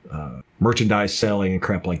and merchandise selling and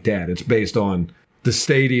crap like that. It's based on the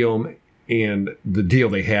stadium and the deal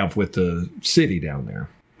they have with the city down there.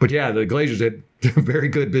 But yeah, the Glazers had very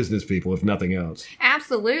good business people, if nothing else.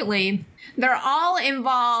 Absolutely. They're all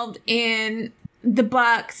involved in the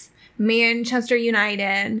Bucks, Manchester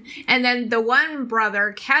United, and then the one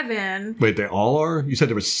brother, Kevin. Wait, they all are? You said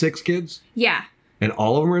there were 6 kids? Yeah. And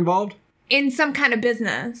all of them are involved? In some kind of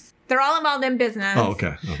business. They're all involved in business. Oh,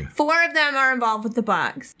 okay. 4 of them are involved with the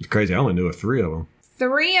Bucks. It's crazy. I only knew of 3 of them.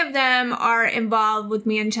 3 of them are involved with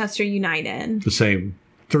Manchester United. The same.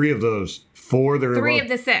 3 of those. 4 that are 3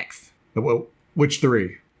 involved? of the 6. Well, which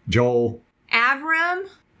 3? Joel? Avram.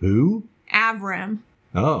 Who? Avram.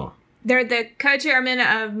 Oh. They're the co-chairman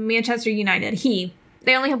of Manchester United.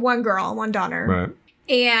 They only have 1 girl, 1 daughter. Right.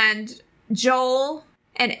 And Joel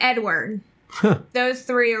and Edward. Huh. Those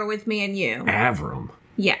 3 are with me and you. Avram.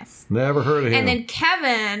 Yes. Never heard of him. And then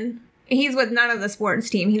Kevin, he's with none of the sports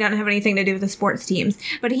team. He doesn't have anything to do with the sports teams.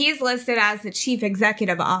 But he's listed as the chief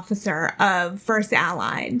executive officer of First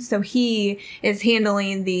Allied. So he is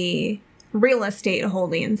handling the real estate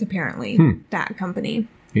holdings, apparently, that company.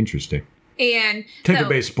 Interesting. And Tampa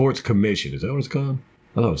Bay Sports Commission, is that what it's called?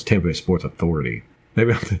 Oh, it was Tampa Bay Sports Authority.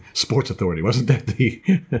 Maybe Sports Authority. Wasn't that the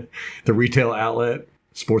the retail outlet?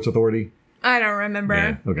 Sports Authority? I don't remember.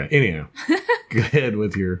 Yeah. Okay. Anyhow, go ahead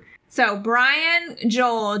with your... So Brian,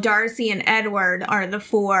 Joel, Darcy, and Edward are the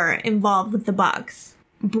 4 involved with the Bucks.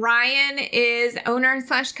 Brian is owner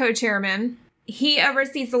 / co-chairman. He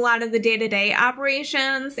oversees a lot of the day-to-day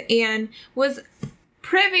operations and was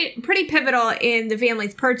pretty pivotal in the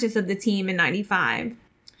family's purchase of the team in '95.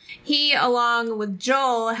 He, along with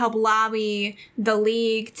Joel, helped lobby the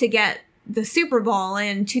league to get the Super Bowl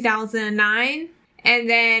in 2009. And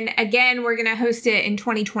then again, we're going to host it in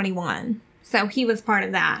 2021. So he was part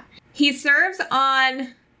of that. He serves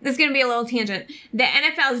on, this is going to be a little tangent, the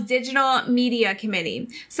NFL's Digital Media Committee.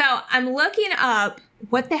 So I'm looking up,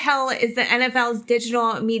 what the hell is the NFL's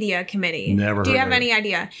Digital Media Committee? Never heard Do you have of any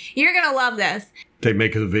idea? You're going to love this. They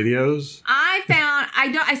make the videos?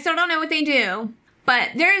 I still don't know what they do,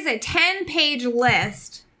 but there is a 10-page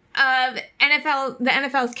list of the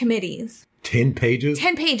NFL's committees. 10 pages?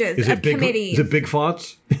 10 pages is of committees. Is it big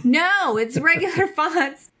fonts? No, it's regular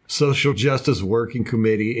fonts. Social Justice Working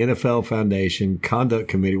Committee, NFL Foundation, Conduct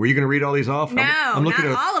Committee. Were you going to read all these off? No, not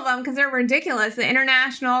all of them because they're ridiculous. The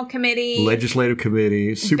International Committee. Legislative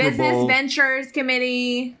Committee. Super Business Bowl. Ventures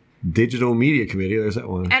Committee. Digital Media Committee. There's that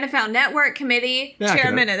one. NFL Network Committee. Yeah,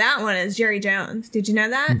 Chairman of that one is Jerry Jones. Did you know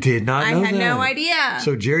that? Did not know that. I had no idea.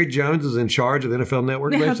 So Jerry Jones is in charge of the NFL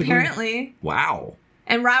Network, basically? Apparently. Wow.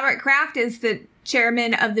 And Robert Kraft is the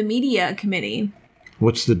chairman of the Media Committee.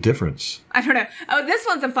 What's the difference? I don't know. Oh, this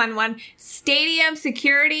one's a fun one. Stadium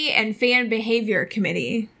Security and Fan Behavior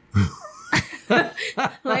Committee.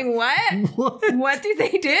 Like, what? What do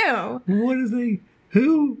they do? What is they...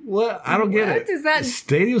 Who? What? I don't get it. What is that?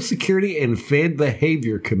 Stadium Security and Fan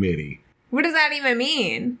Behavior Committee. What does that even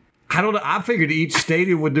mean? I don't know. I figured each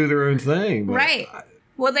stadium would do their own thing. Right.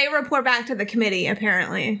 Well, they report back to the committee,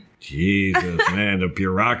 apparently. Jesus, man, the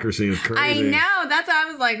bureaucracy is crazy. I know. That's why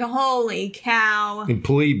I was like, holy cow.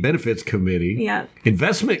 Employee Benefits Committee. Yeah.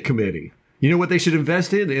 Investment Committee. You know what they should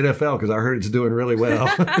invest in? The NFL, because I heard it's doing really well.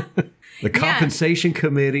 The Compensation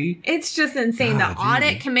Committee. It's just insane. The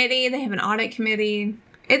Audit Committee. They have an Audit Committee.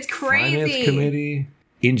 It's crazy. Finance Committee.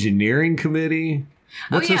 Engineering Committee.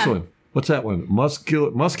 What's this one? What's that one?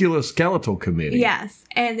 Musculoskeletal Committee. Yes.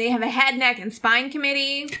 And they have a Head, Neck, and Spine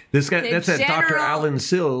Committee. That's at Dr. Alan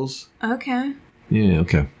Sills. Okay. Yeah,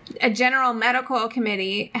 okay. A General Medical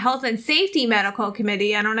Committee, a Health and Safety Medical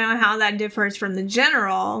Committee. I don't know how that differs from the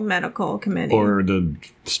General Medical Committee. Or the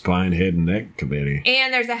Spine, Head, and Neck Committee.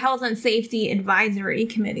 And there's a Health and Safety Advisory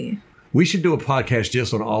Committee. We should do a podcast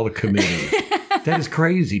just on all the committees. That is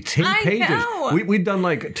crazy. 10 pages. I know. We've done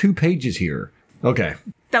like 2 pages here. Okay.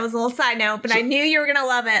 That was a little side note, but I knew you were going to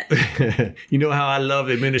love it. You know how I love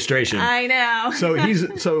administration. I know.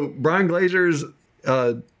 So Brian Glazer's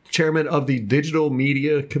chairman of the Digital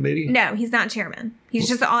Media Committee? No, he's not chairman. He's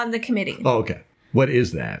just on the committee. Oh, okay. What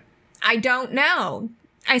is that? I don't know.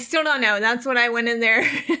 I still don't know. That's what I went in there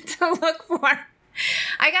to look for.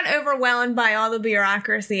 I got overwhelmed by all the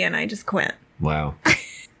bureaucracy and I just quit. Wow.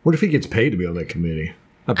 What if he gets paid to be on that committee?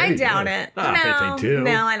 I doubt it. I bet they do.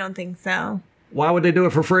 No, I don't think so. Why would they do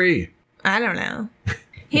it for free? I don't know.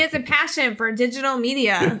 He has a passion for digital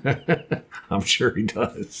media. I'm sure he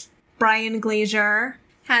does. Brian Glazer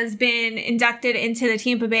has been inducted into the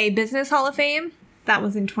Tampa Bay Business Hall of Fame. That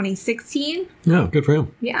was in 2016. Yeah, good for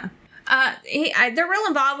him. Yeah. They're real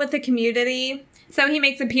involved with the community. So he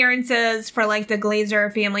makes appearances for like the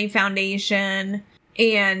Glazer Family Foundation,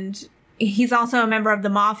 and he's also a member of the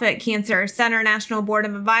Moffitt Cancer Center National Board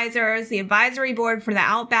of Advisors, the advisory board for the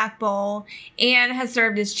Outback Bowl, and has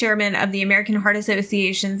served as chairman of the American Heart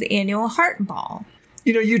Association's annual Heart Ball.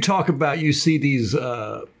 You know, you see these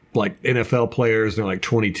like NFL players, they're like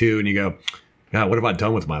 22, and you go, God, what have I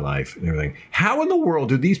done with my life and everything? How in the world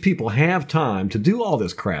do these people have time to do all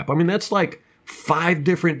this crap? I mean, that's like 5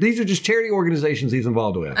 different, these are just charity organizations he's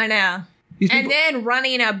involved with. I know. And then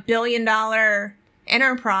running $1 billion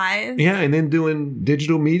enterprise. Yeah, and then doing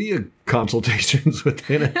digital media consultations with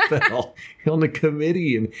the NFL on the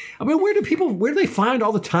committee. And I mean, where do they find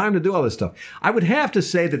all the time to do all this stuff? I would have to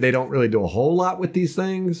say that they don't really do a whole lot with these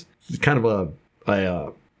things. It's kind of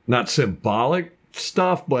a not symbolic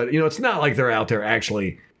stuff, but, you know, it's not like they're out there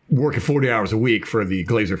actually working 40 hours a week for the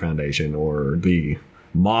Glazer Foundation or the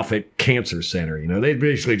Moffitt Cancer Center. You know, they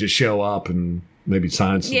basically just show up and maybe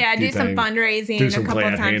sign some do some fundraising a couple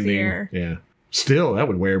of times a year. Yeah. Still, that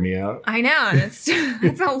would wear me out. I know. It's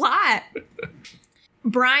a lot.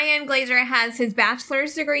 Brian Glazer has his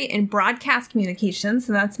bachelor's degree in broadcast communications,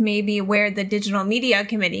 so that's maybe where the Digital Media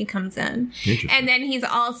Committee comes in. And then he's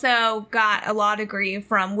also got a law degree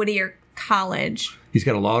from Whittier college. He's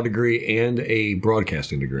got a law degree and a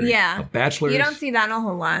broadcasting degree. Yeah. A bachelor's. You don't see that a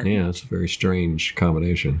whole lot. Yeah, it's a very strange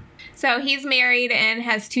combination. So he's married and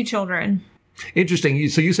has 2 children. Interesting.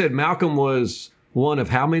 So you said Malcolm was one of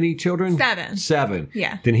how many children? 7. 7.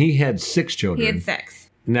 Yeah. Then he had 6 children. He had 6.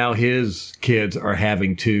 Now his kids are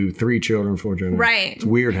having 2, 3 children, 4 children. Right. It's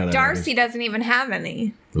weird how that Darcy doesn't even have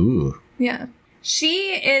any. Ooh. Yeah.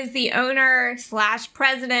 She is the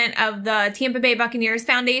owner/president of the Tampa Bay Buccaneers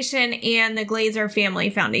Foundation and the Glazer Family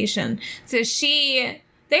Foundation. So they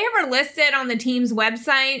have her listed on the team's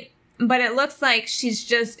website, but it looks like she's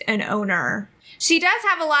just an owner. She does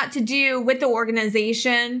have a lot to do with the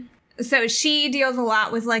organization. So she deals a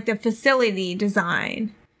lot with like the facility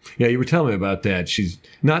design. Yeah, you were telling me about that. She's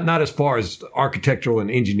not as far as architectural and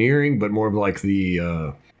engineering, but more of like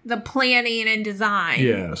the planning and design.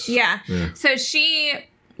 Yes. Yeah. So she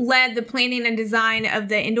led the planning and design of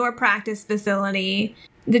the indoor practice facility,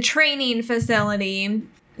 the training facility,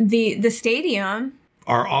 the stadium.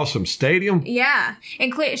 Our awesome stadium. Yeah.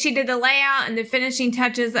 She did the layout and the finishing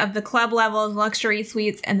touches of the club levels, luxury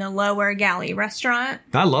suites, and the lower galley restaurant.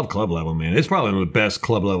 I love club level, man. It's probably one of the best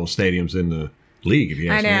club level stadiums in the league, if you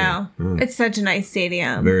ask me. I know. It's such a nice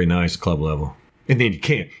stadium. Very nice club level. And then you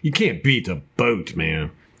can't beat the boat, man.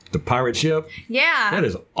 The pirate ship. Yeah. That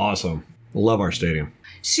is awesome. Love our stadium.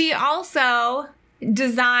 She also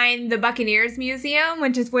designed the Buccaneers Museum,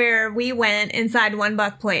 which is where we went inside One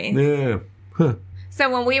Buck Place. Yeah. Huh. So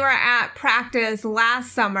when we were at practice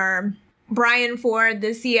last summer, Brian Ford,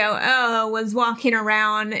 the COO, was walking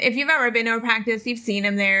around. If you've ever been to a practice, you've seen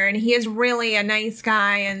him there. And he is really a nice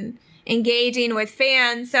guy and engaging with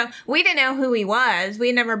fans. So we didn't know who he was. We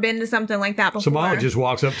had never been to something like that before. Samala just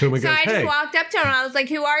walks up to him and goes, I hey. just walked up to him and I was like,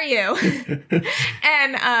 who are you?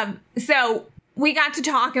 And so we got to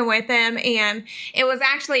talking with him, and it was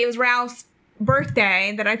Ralph's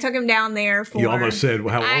birthday that I took him down there for. You almost said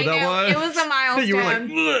how old that was. It was a milestone. You were like,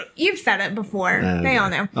 bleh. You've said it before. They all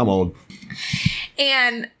know. I'm old.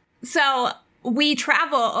 And so we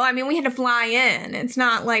we had to fly in. It's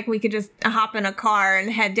not like we could just hop in a car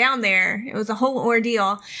and head down there. It was a whole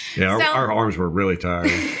ordeal. Yeah, our arms were really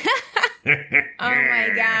tired. Oh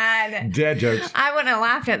my God. Dad jokes. I wouldn't have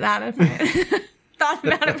laughed at that if I thought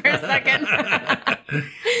about it for a second.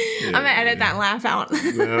 I'm going to edit that laugh out.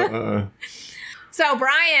 So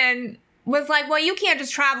Brian was like, well, you can't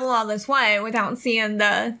just travel all this way without seeing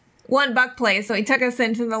the One Buck Place. So he took us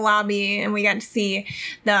into the lobby and we got to see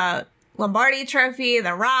the Lombardi Trophy,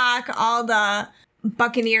 the Rock, all the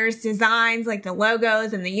Buccaneers designs, like the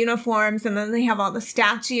logos and the uniforms. And then they have all the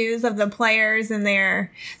statues of the players in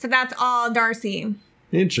there. So that's all Darcy.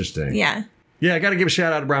 Interesting. Yeah. Yeah, I got to give a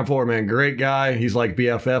shout out to Brian Ford, man. Great guy. He's like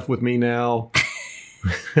BFF with me now.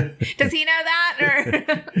 Does he know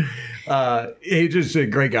that? Or he's just a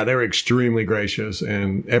great guy. They were extremely gracious,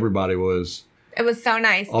 and everybody was. It was so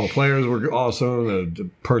nice. All the players were awesome. The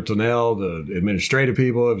personnel, the administrative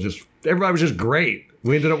people. Everybody was just great.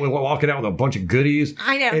 We ended up walking out with a bunch of goodies.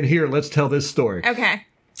 I know. And here, let's tell this story. Okay.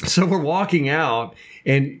 So we're walking out,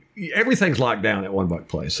 and everything's locked down at One Buck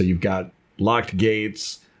Place. So you've got locked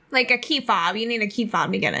gates. Like a key fob. You need a key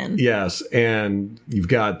fob to get in. Yes, and you've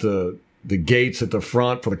got the gates at the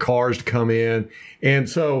front for the cars to come in. And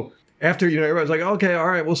so after, everybody's like, okay, all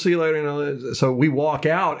right, we'll see you later. So we walk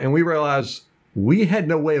out and we realize we had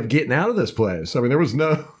no way of getting out of this place. I mean,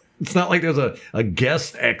 it's not like there's a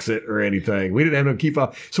guest exit or anything. We didn't have no key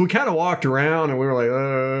fob. So we kind of walked around and we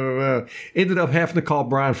were like, ended up having to call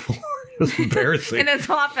Brian Ford. It was embarrassing. In his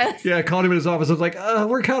office. Yeah, I called him in his office. I was like,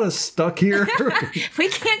 we're kind of stuck here. We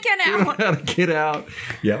can't get out. We don't know how to get out.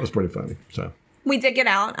 Yeah, it was pretty funny. So we did get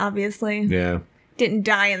out, obviously. Yeah. Didn't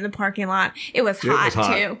die in the parking lot. It was hot,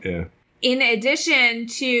 too. Yeah. In addition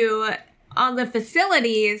to all the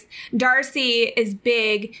facilities, Darcy is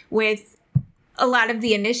big with a lot of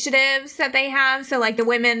the initiatives that they have. So like the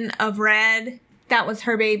Women of Red, that was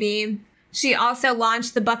her baby. She also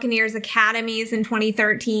launched the Buccaneers Academies in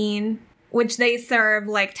 2013, which they serve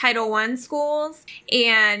like Title I schools.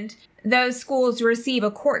 And those schools receive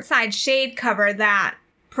a courtside shade cover that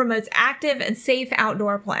promotes active and safe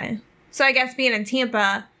outdoor play. So I guess being in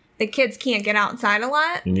Tampa, the kids can't get outside a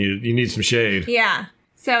lot. You need some shade. Yeah.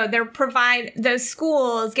 So those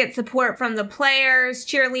schools get support from the players,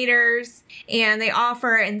 cheerleaders, and they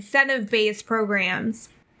offer incentive-based programs.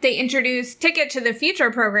 They introduced Ticket to the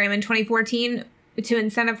Future program in 2014 to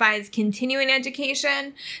incentivize continuing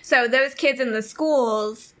education. So those kids in the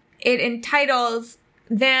schools, it entitles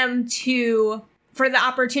them for the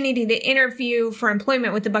opportunity to interview for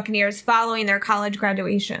employment with the Buccaneers following their college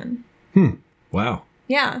graduation. Wow.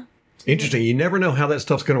 Yeah. Interesting. You never know how that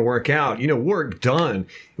stuff's going to work out. Warwick Dunn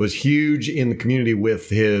was huge in the community with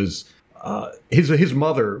his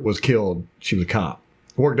mother was killed. She was a cop.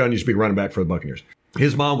 Warwick Dunn used to be running back for the Buccaneers.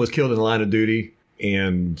 His mom was killed in the line of duty,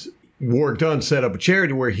 and Warwick Dunn set up a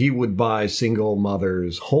charity where he would buy single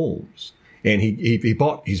mothers' homes. And he's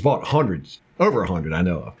bought hundreds, over 100 I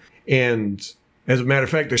know of. And as a matter of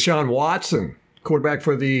fact, Deshaun Watson, quarterback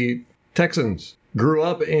for the Texans, grew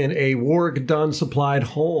up in a Warwick Dunn supplied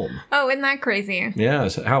home. Oh, isn't that crazy?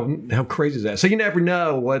 Yes. How crazy is that? So you never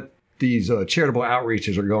know what these charitable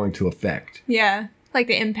outreaches are going to affect. Yeah, like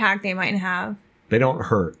the impact they might have. They don't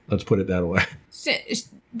hurt. Let's put it that way.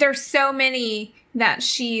 There's so many that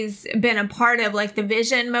she's been a part of, like the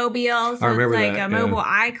Vision Mobiles. I remember like that, a mobile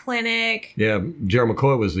eye clinic. Yeah, Gerald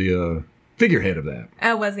McCoy was the figurehead of that.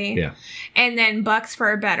 Oh, was he? Yeah. And then Bucks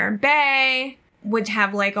for a Better Bay, which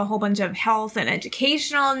have like a whole bunch of health and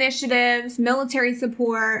educational initiatives, military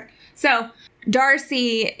support. So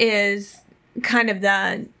Darcy is kind of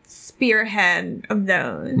the spearhead of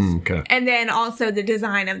those. Okay. And then also the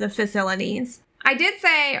design of the facilities. I did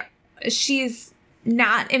say she's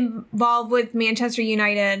not involved with Manchester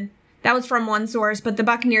United. That was from one source, but the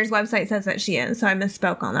Buccaneers website says that she is, so I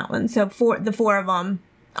misspoke on that one. So the four of them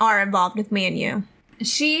are involved with Man U.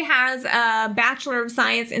 She has a Bachelor of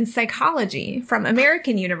Science in Psychology from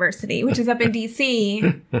American University, which is up in D.C.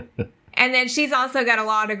 And then she's also got a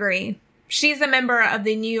law degree. She's a member of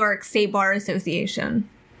the New York State Bar Association.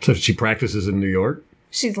 So she practices in New York?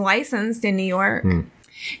 She's licensed in New York.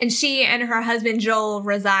 And she and her husband, Joel,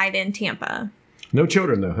 reside in Tampa. No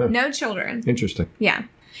children, though, huh? No children. Interesting. Yeah.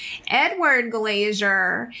 Edward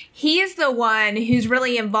Glazer, he's the one who's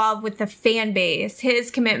really involved with the fan base.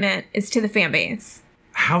 His commitment is to the fan base.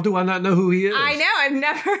 How do I not know who he is? I know. I've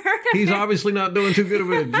never heard of He's him. obviously not doing too good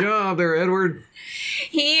of a job there, Edward.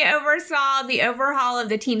 He oversaw the overhaul of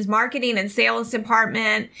the team's marketing and sales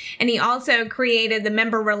department, and he also created the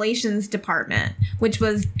member relations department, which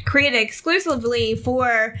was created exclusively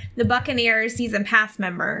for the Buccaneers season pass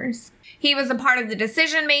members. He was a part of the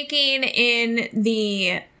decision making in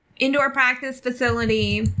the indoor practice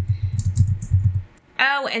facility.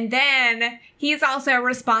 Oh, and then he's also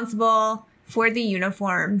responsible for the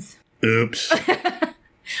uniforms. Oops.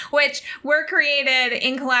 Which were created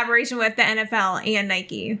in collaboration with the NFL and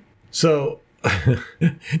Nike. So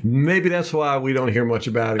maybe that's why we don't hear much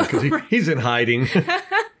about him, because he's in hiding.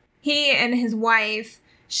 He and his wife,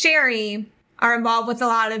 Sherry, are involved with a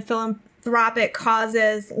lot of philanthropic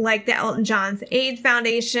causes like the Elton John's AIDS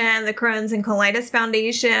Foundation, the Crohn's and Colitis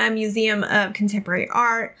Foundation, Museum of Contemporary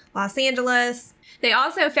Art, Los Angeles. They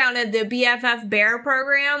also founded the BFF Bear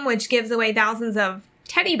program, which gives away thousands of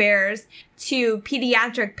teddy bears to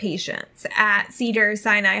pediatric patients at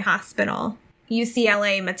Cedars-Sinai Hospital,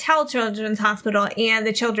 UCLA Mattel Children's Hospital, and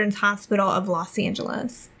the Children's Hospital of Los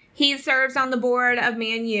Angeles. He serves on the board of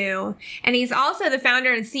Man U, and he's also the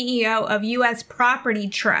founder and CEO of U.S. Property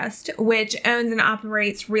Trust, which owns and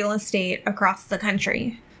operates real estate across the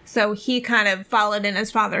country. So he kind of followed in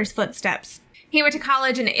his father's footsteps. He went to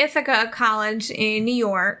college in Ithaca College in New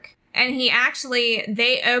York. And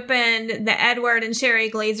they opened the Edward and Sherry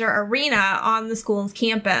Glazer Arena on the school's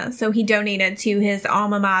campus. So he donated to his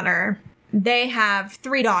alma mater. They have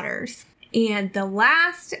 3 daughters. And the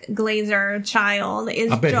last Glazer child is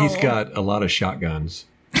Joel. I bet he's got a lot of shotguns.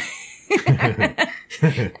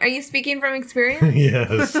 Are you speaking from experience?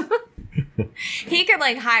 Yes. He could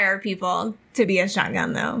hire people to be a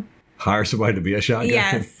shotgun though. Hire somebody to be a shotgun?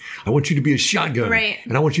 Yes. I want you to be a shotgun. Right.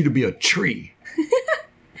 And I want you to be a tree.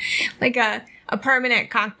 Like a permanent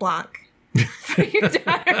cock block for your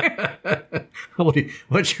daughter.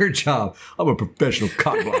 What's your job? I'm a professional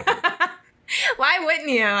cock blocker. Why wouldn't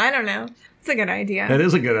you? I don't know. It's a good idea. That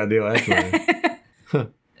is a good idea, actually.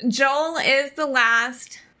 Joel is the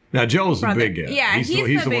last. Now, Joel's brother. the big guy. Yeah, he's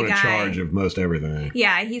the one big in guy. charge of most everything.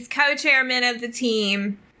 Yeah, he's co-chairman of the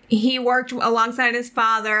team. He worked alongside his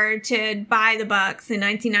father to buy the Bucks in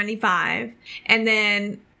 1995. And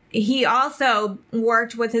then he also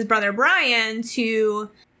worked with his brother Brian to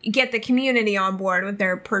get the community on board with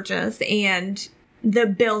their purchase and the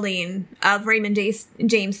building of Raymond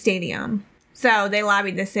James Stadium. So they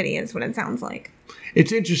lobbied the city, is what it sounds like.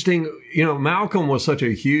 It's interesting. Malcolm was such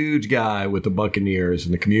a huge guy with the Buccaneers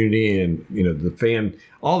and the community, and,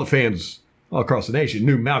 all the fans all across the nation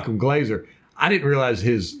knew Malcolm Glazer. I didn't realize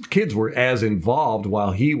his kids were as involved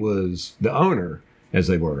while he was the owner as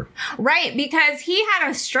they were. Right, because he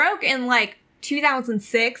had a stroke in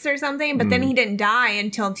 2006 or something, but then he didn't die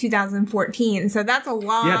until 2014. So that's a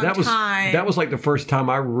long time. That was the first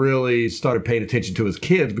time I really started paying attention to his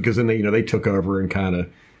kids, because then they took over and kind of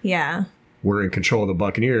were in control of the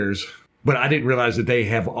Buccaneers. But I didn't realize that they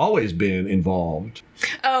have always been involved.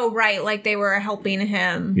 Oh, right. Like they were helping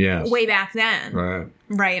him way back then. Right.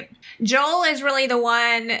 Right. Joel is really the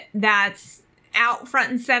one that's out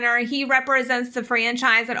front and center. He represents the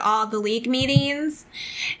franchise at all the league meetings.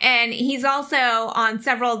 And he's also on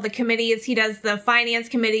several of the committees. He does the finance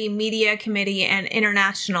committee, media committee, and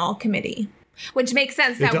international committee. Which makes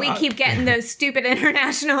sense that we keep getting those stupid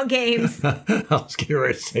international games. I was getting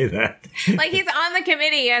ready to say that. Like, he's on the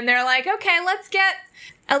committee, and they're like, okay, let's get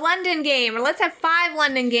a London game, or let's have 5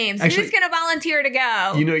 London games. Actually, who's going to volunteer to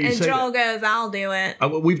go? You and Joel goes, I'll do it.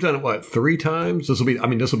 We've done it, 3 times? This will be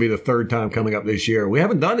the 3rd time coming up this year. We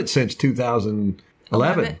haven't done it since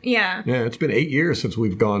 2011. Yeah. Yeah, it's been 8 years since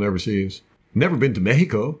we've gone overseas. Never been to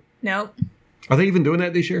Mexico. Nope. Are they even doing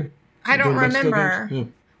that this year? I don't remember. Yeah.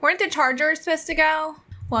 Weren't the Chargers supposed to go?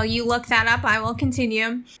 Well, you look that up. I will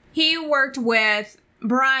continue. He worked with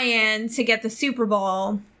Brian to get the Super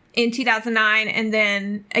Bowl in 2009, and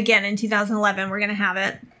then again in 2011. We're going to have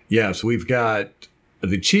it. Yes, we've got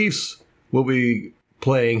the Chiefs will be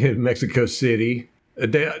playing in Mexico City.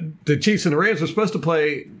 The Chiefs and the Rams were supposed to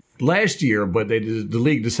play last year, but the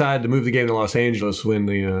league decided to move the game to Los Angeles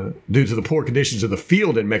due to the poor conditions of the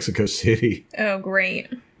field in Mexico City. Oh, great.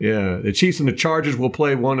 Yeah, the Chiefs and the Chargers will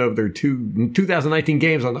play one of their 2019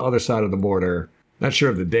 games on the other side of the border. Not sure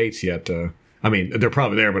of the dates yet. They're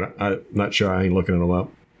probably there, but I'm not sure. I ain't looking them up.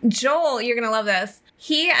 Joel, you're going to love this.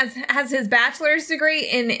 He has his bachelor's degree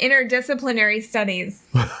in interdisciplinary studies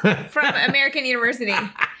from American University.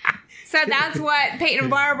 So that's what Peyton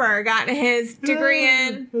Barber got his degree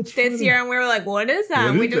in this year. And we were like, what is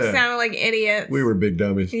that? We just sounded like idiots. We were big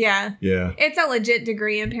dummies. Yeah. Yeah. It's a legit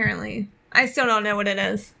degree, apparently. I still don't know what it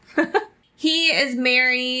is. He is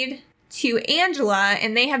married to Angela,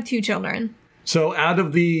 and they have 2 children. So out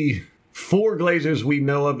of the 4 Glazers we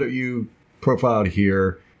know of that you profiled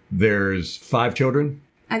here, there's 5 children?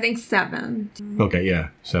 I think 7. Okay,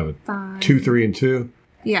 yeah, 7. 5. 2, 3, and 2?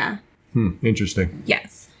 Yeah. Interesting.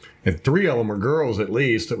 Yes. And 3 of them are girls, at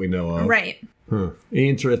least, that we know of. Right.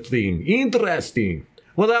 Interesting.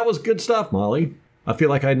 Well, that was good stuff, Molly. I feel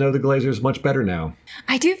like I know the Glazers much better now.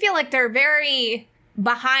 I do feel like they're very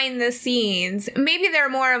behind the scenes. Maybe they're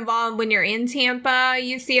more involved when you're in Tampa.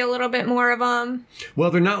 You see a little bit more of them.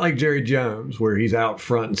 Well, they're not like Jerry Jones, where he's out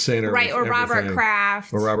front and center. Right, or Robert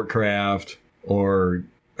Kraft. Or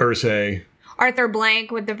Irsay. Arthur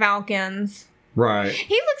Blank with the Falcons. Right.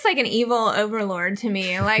 He looks like an evil overlord to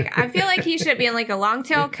me. Like, I feel like he should be in like a long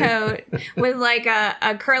tail coat with like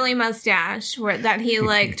a curly mustache that he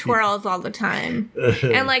like twirls all the time,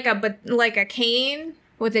 and like a cane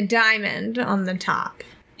with a diamond on the top.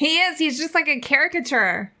 He's just like a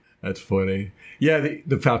caricature. That's funny. Yeah,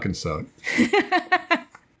 the Falcons suck.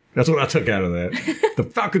 That's what I took out of that. The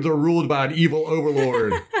Falcons are ruled by an evil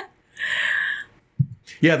overlord.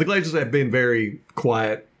 Yeah, the Glazers have been very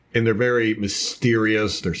quiet. And they're very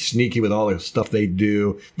mysterious. They're sneaky with all the stuff they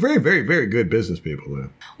do. Very, very, very good business people, though.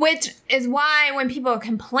 Which is why when people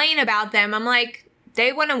complain about them, I'm like,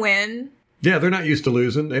 they want to win. Yeah, they're not used to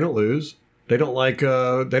losing. They don't lose. They don't like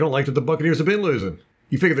that the Buccaneers have been losing.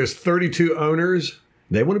 You figure there's 32 owners.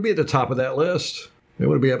 They want to be at the top of that list. They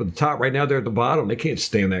want to be up at the top. Right now, they're at the bottom. They can't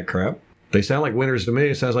stand that crap. They sound like winners to me.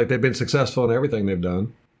 It sounds like they've been successful in everything they've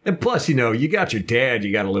done. And plus, you got your dad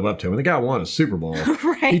you got to live up to. And the guy won a Super Bowl.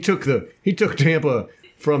 Right. He took Tampa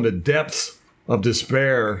from the depths of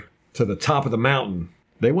despair to the top of the mountain.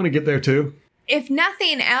 They want to get there too. If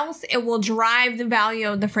nothing else, it will drive the value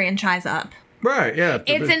of the franchise up. Right, yeah.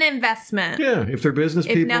 It's an investment. Yeah, if they're business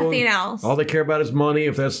people. If nothing else. All they care about is money.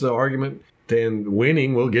 If that's the argument, then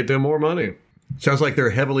winning will get them more money. Sounds like they're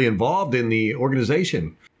heavily involved in the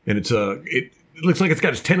organization. And it looks like it's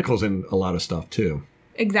got its tentacles in a lot of stuff too.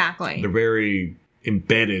 Exactly. They're very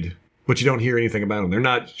embedded, but you don't hear anything about them. They're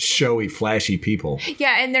not showy, flashy people.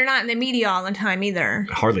 Yeah, and they're not in the media all the time either.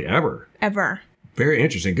 Hardly ever. Ever. Very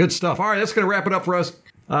interesting. Good stuff. All right, that's going to wrap it up for us.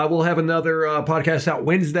 We'll have another podcast out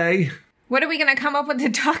Wednesday. What are we going to come up with to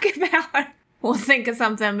talk about? We'll think of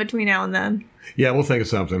something between now and then. Yeah, we'll think of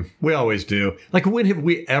something. We always do. Like, when have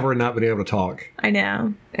we ever not been able to talk? I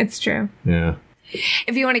know. It's true. Yeah.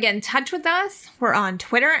 If you want to get in touch with us, we're on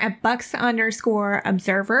Twitter at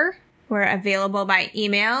Bucks_Observer. We're available by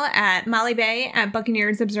email at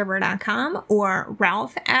mollybay@buccaneersobserver.com or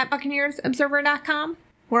Ralph@buccaneersobserver.com.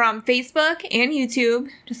 We're on Facebook and YouTube.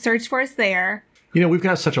 Just search for us there. We've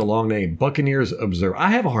got such a long name, Buccaneers Observer. I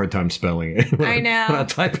have a hard time spelling it. I know. When I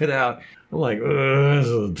type it out, I'm like, this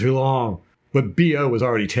is too long. But BO was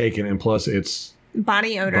already taken, and plus it's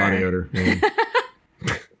body odor. Body odor. Yeah.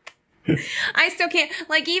 I I still can't.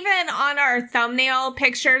 Like, even on our thumbnail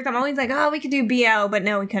pictures, I'm always like, oh, we could do BO, but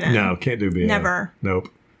no, we couldn't. No, can't do BO. Never. Nope.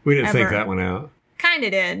 We didn't think that one out. Kind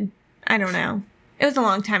of did. I don't know. It was a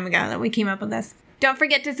long time ago that we came up with this. Don't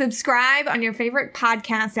forget to subscribe on your favorite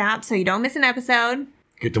podcast app so you don't miss an episode.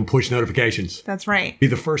 Get them push notifications. That's right. Be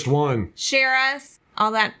the first one. Share us.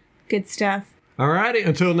 All that good stuff. All righty.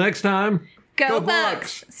 Until next time. Go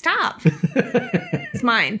Bucks. Stop. It's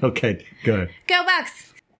mine. Okay, go ahead. Go Bucks.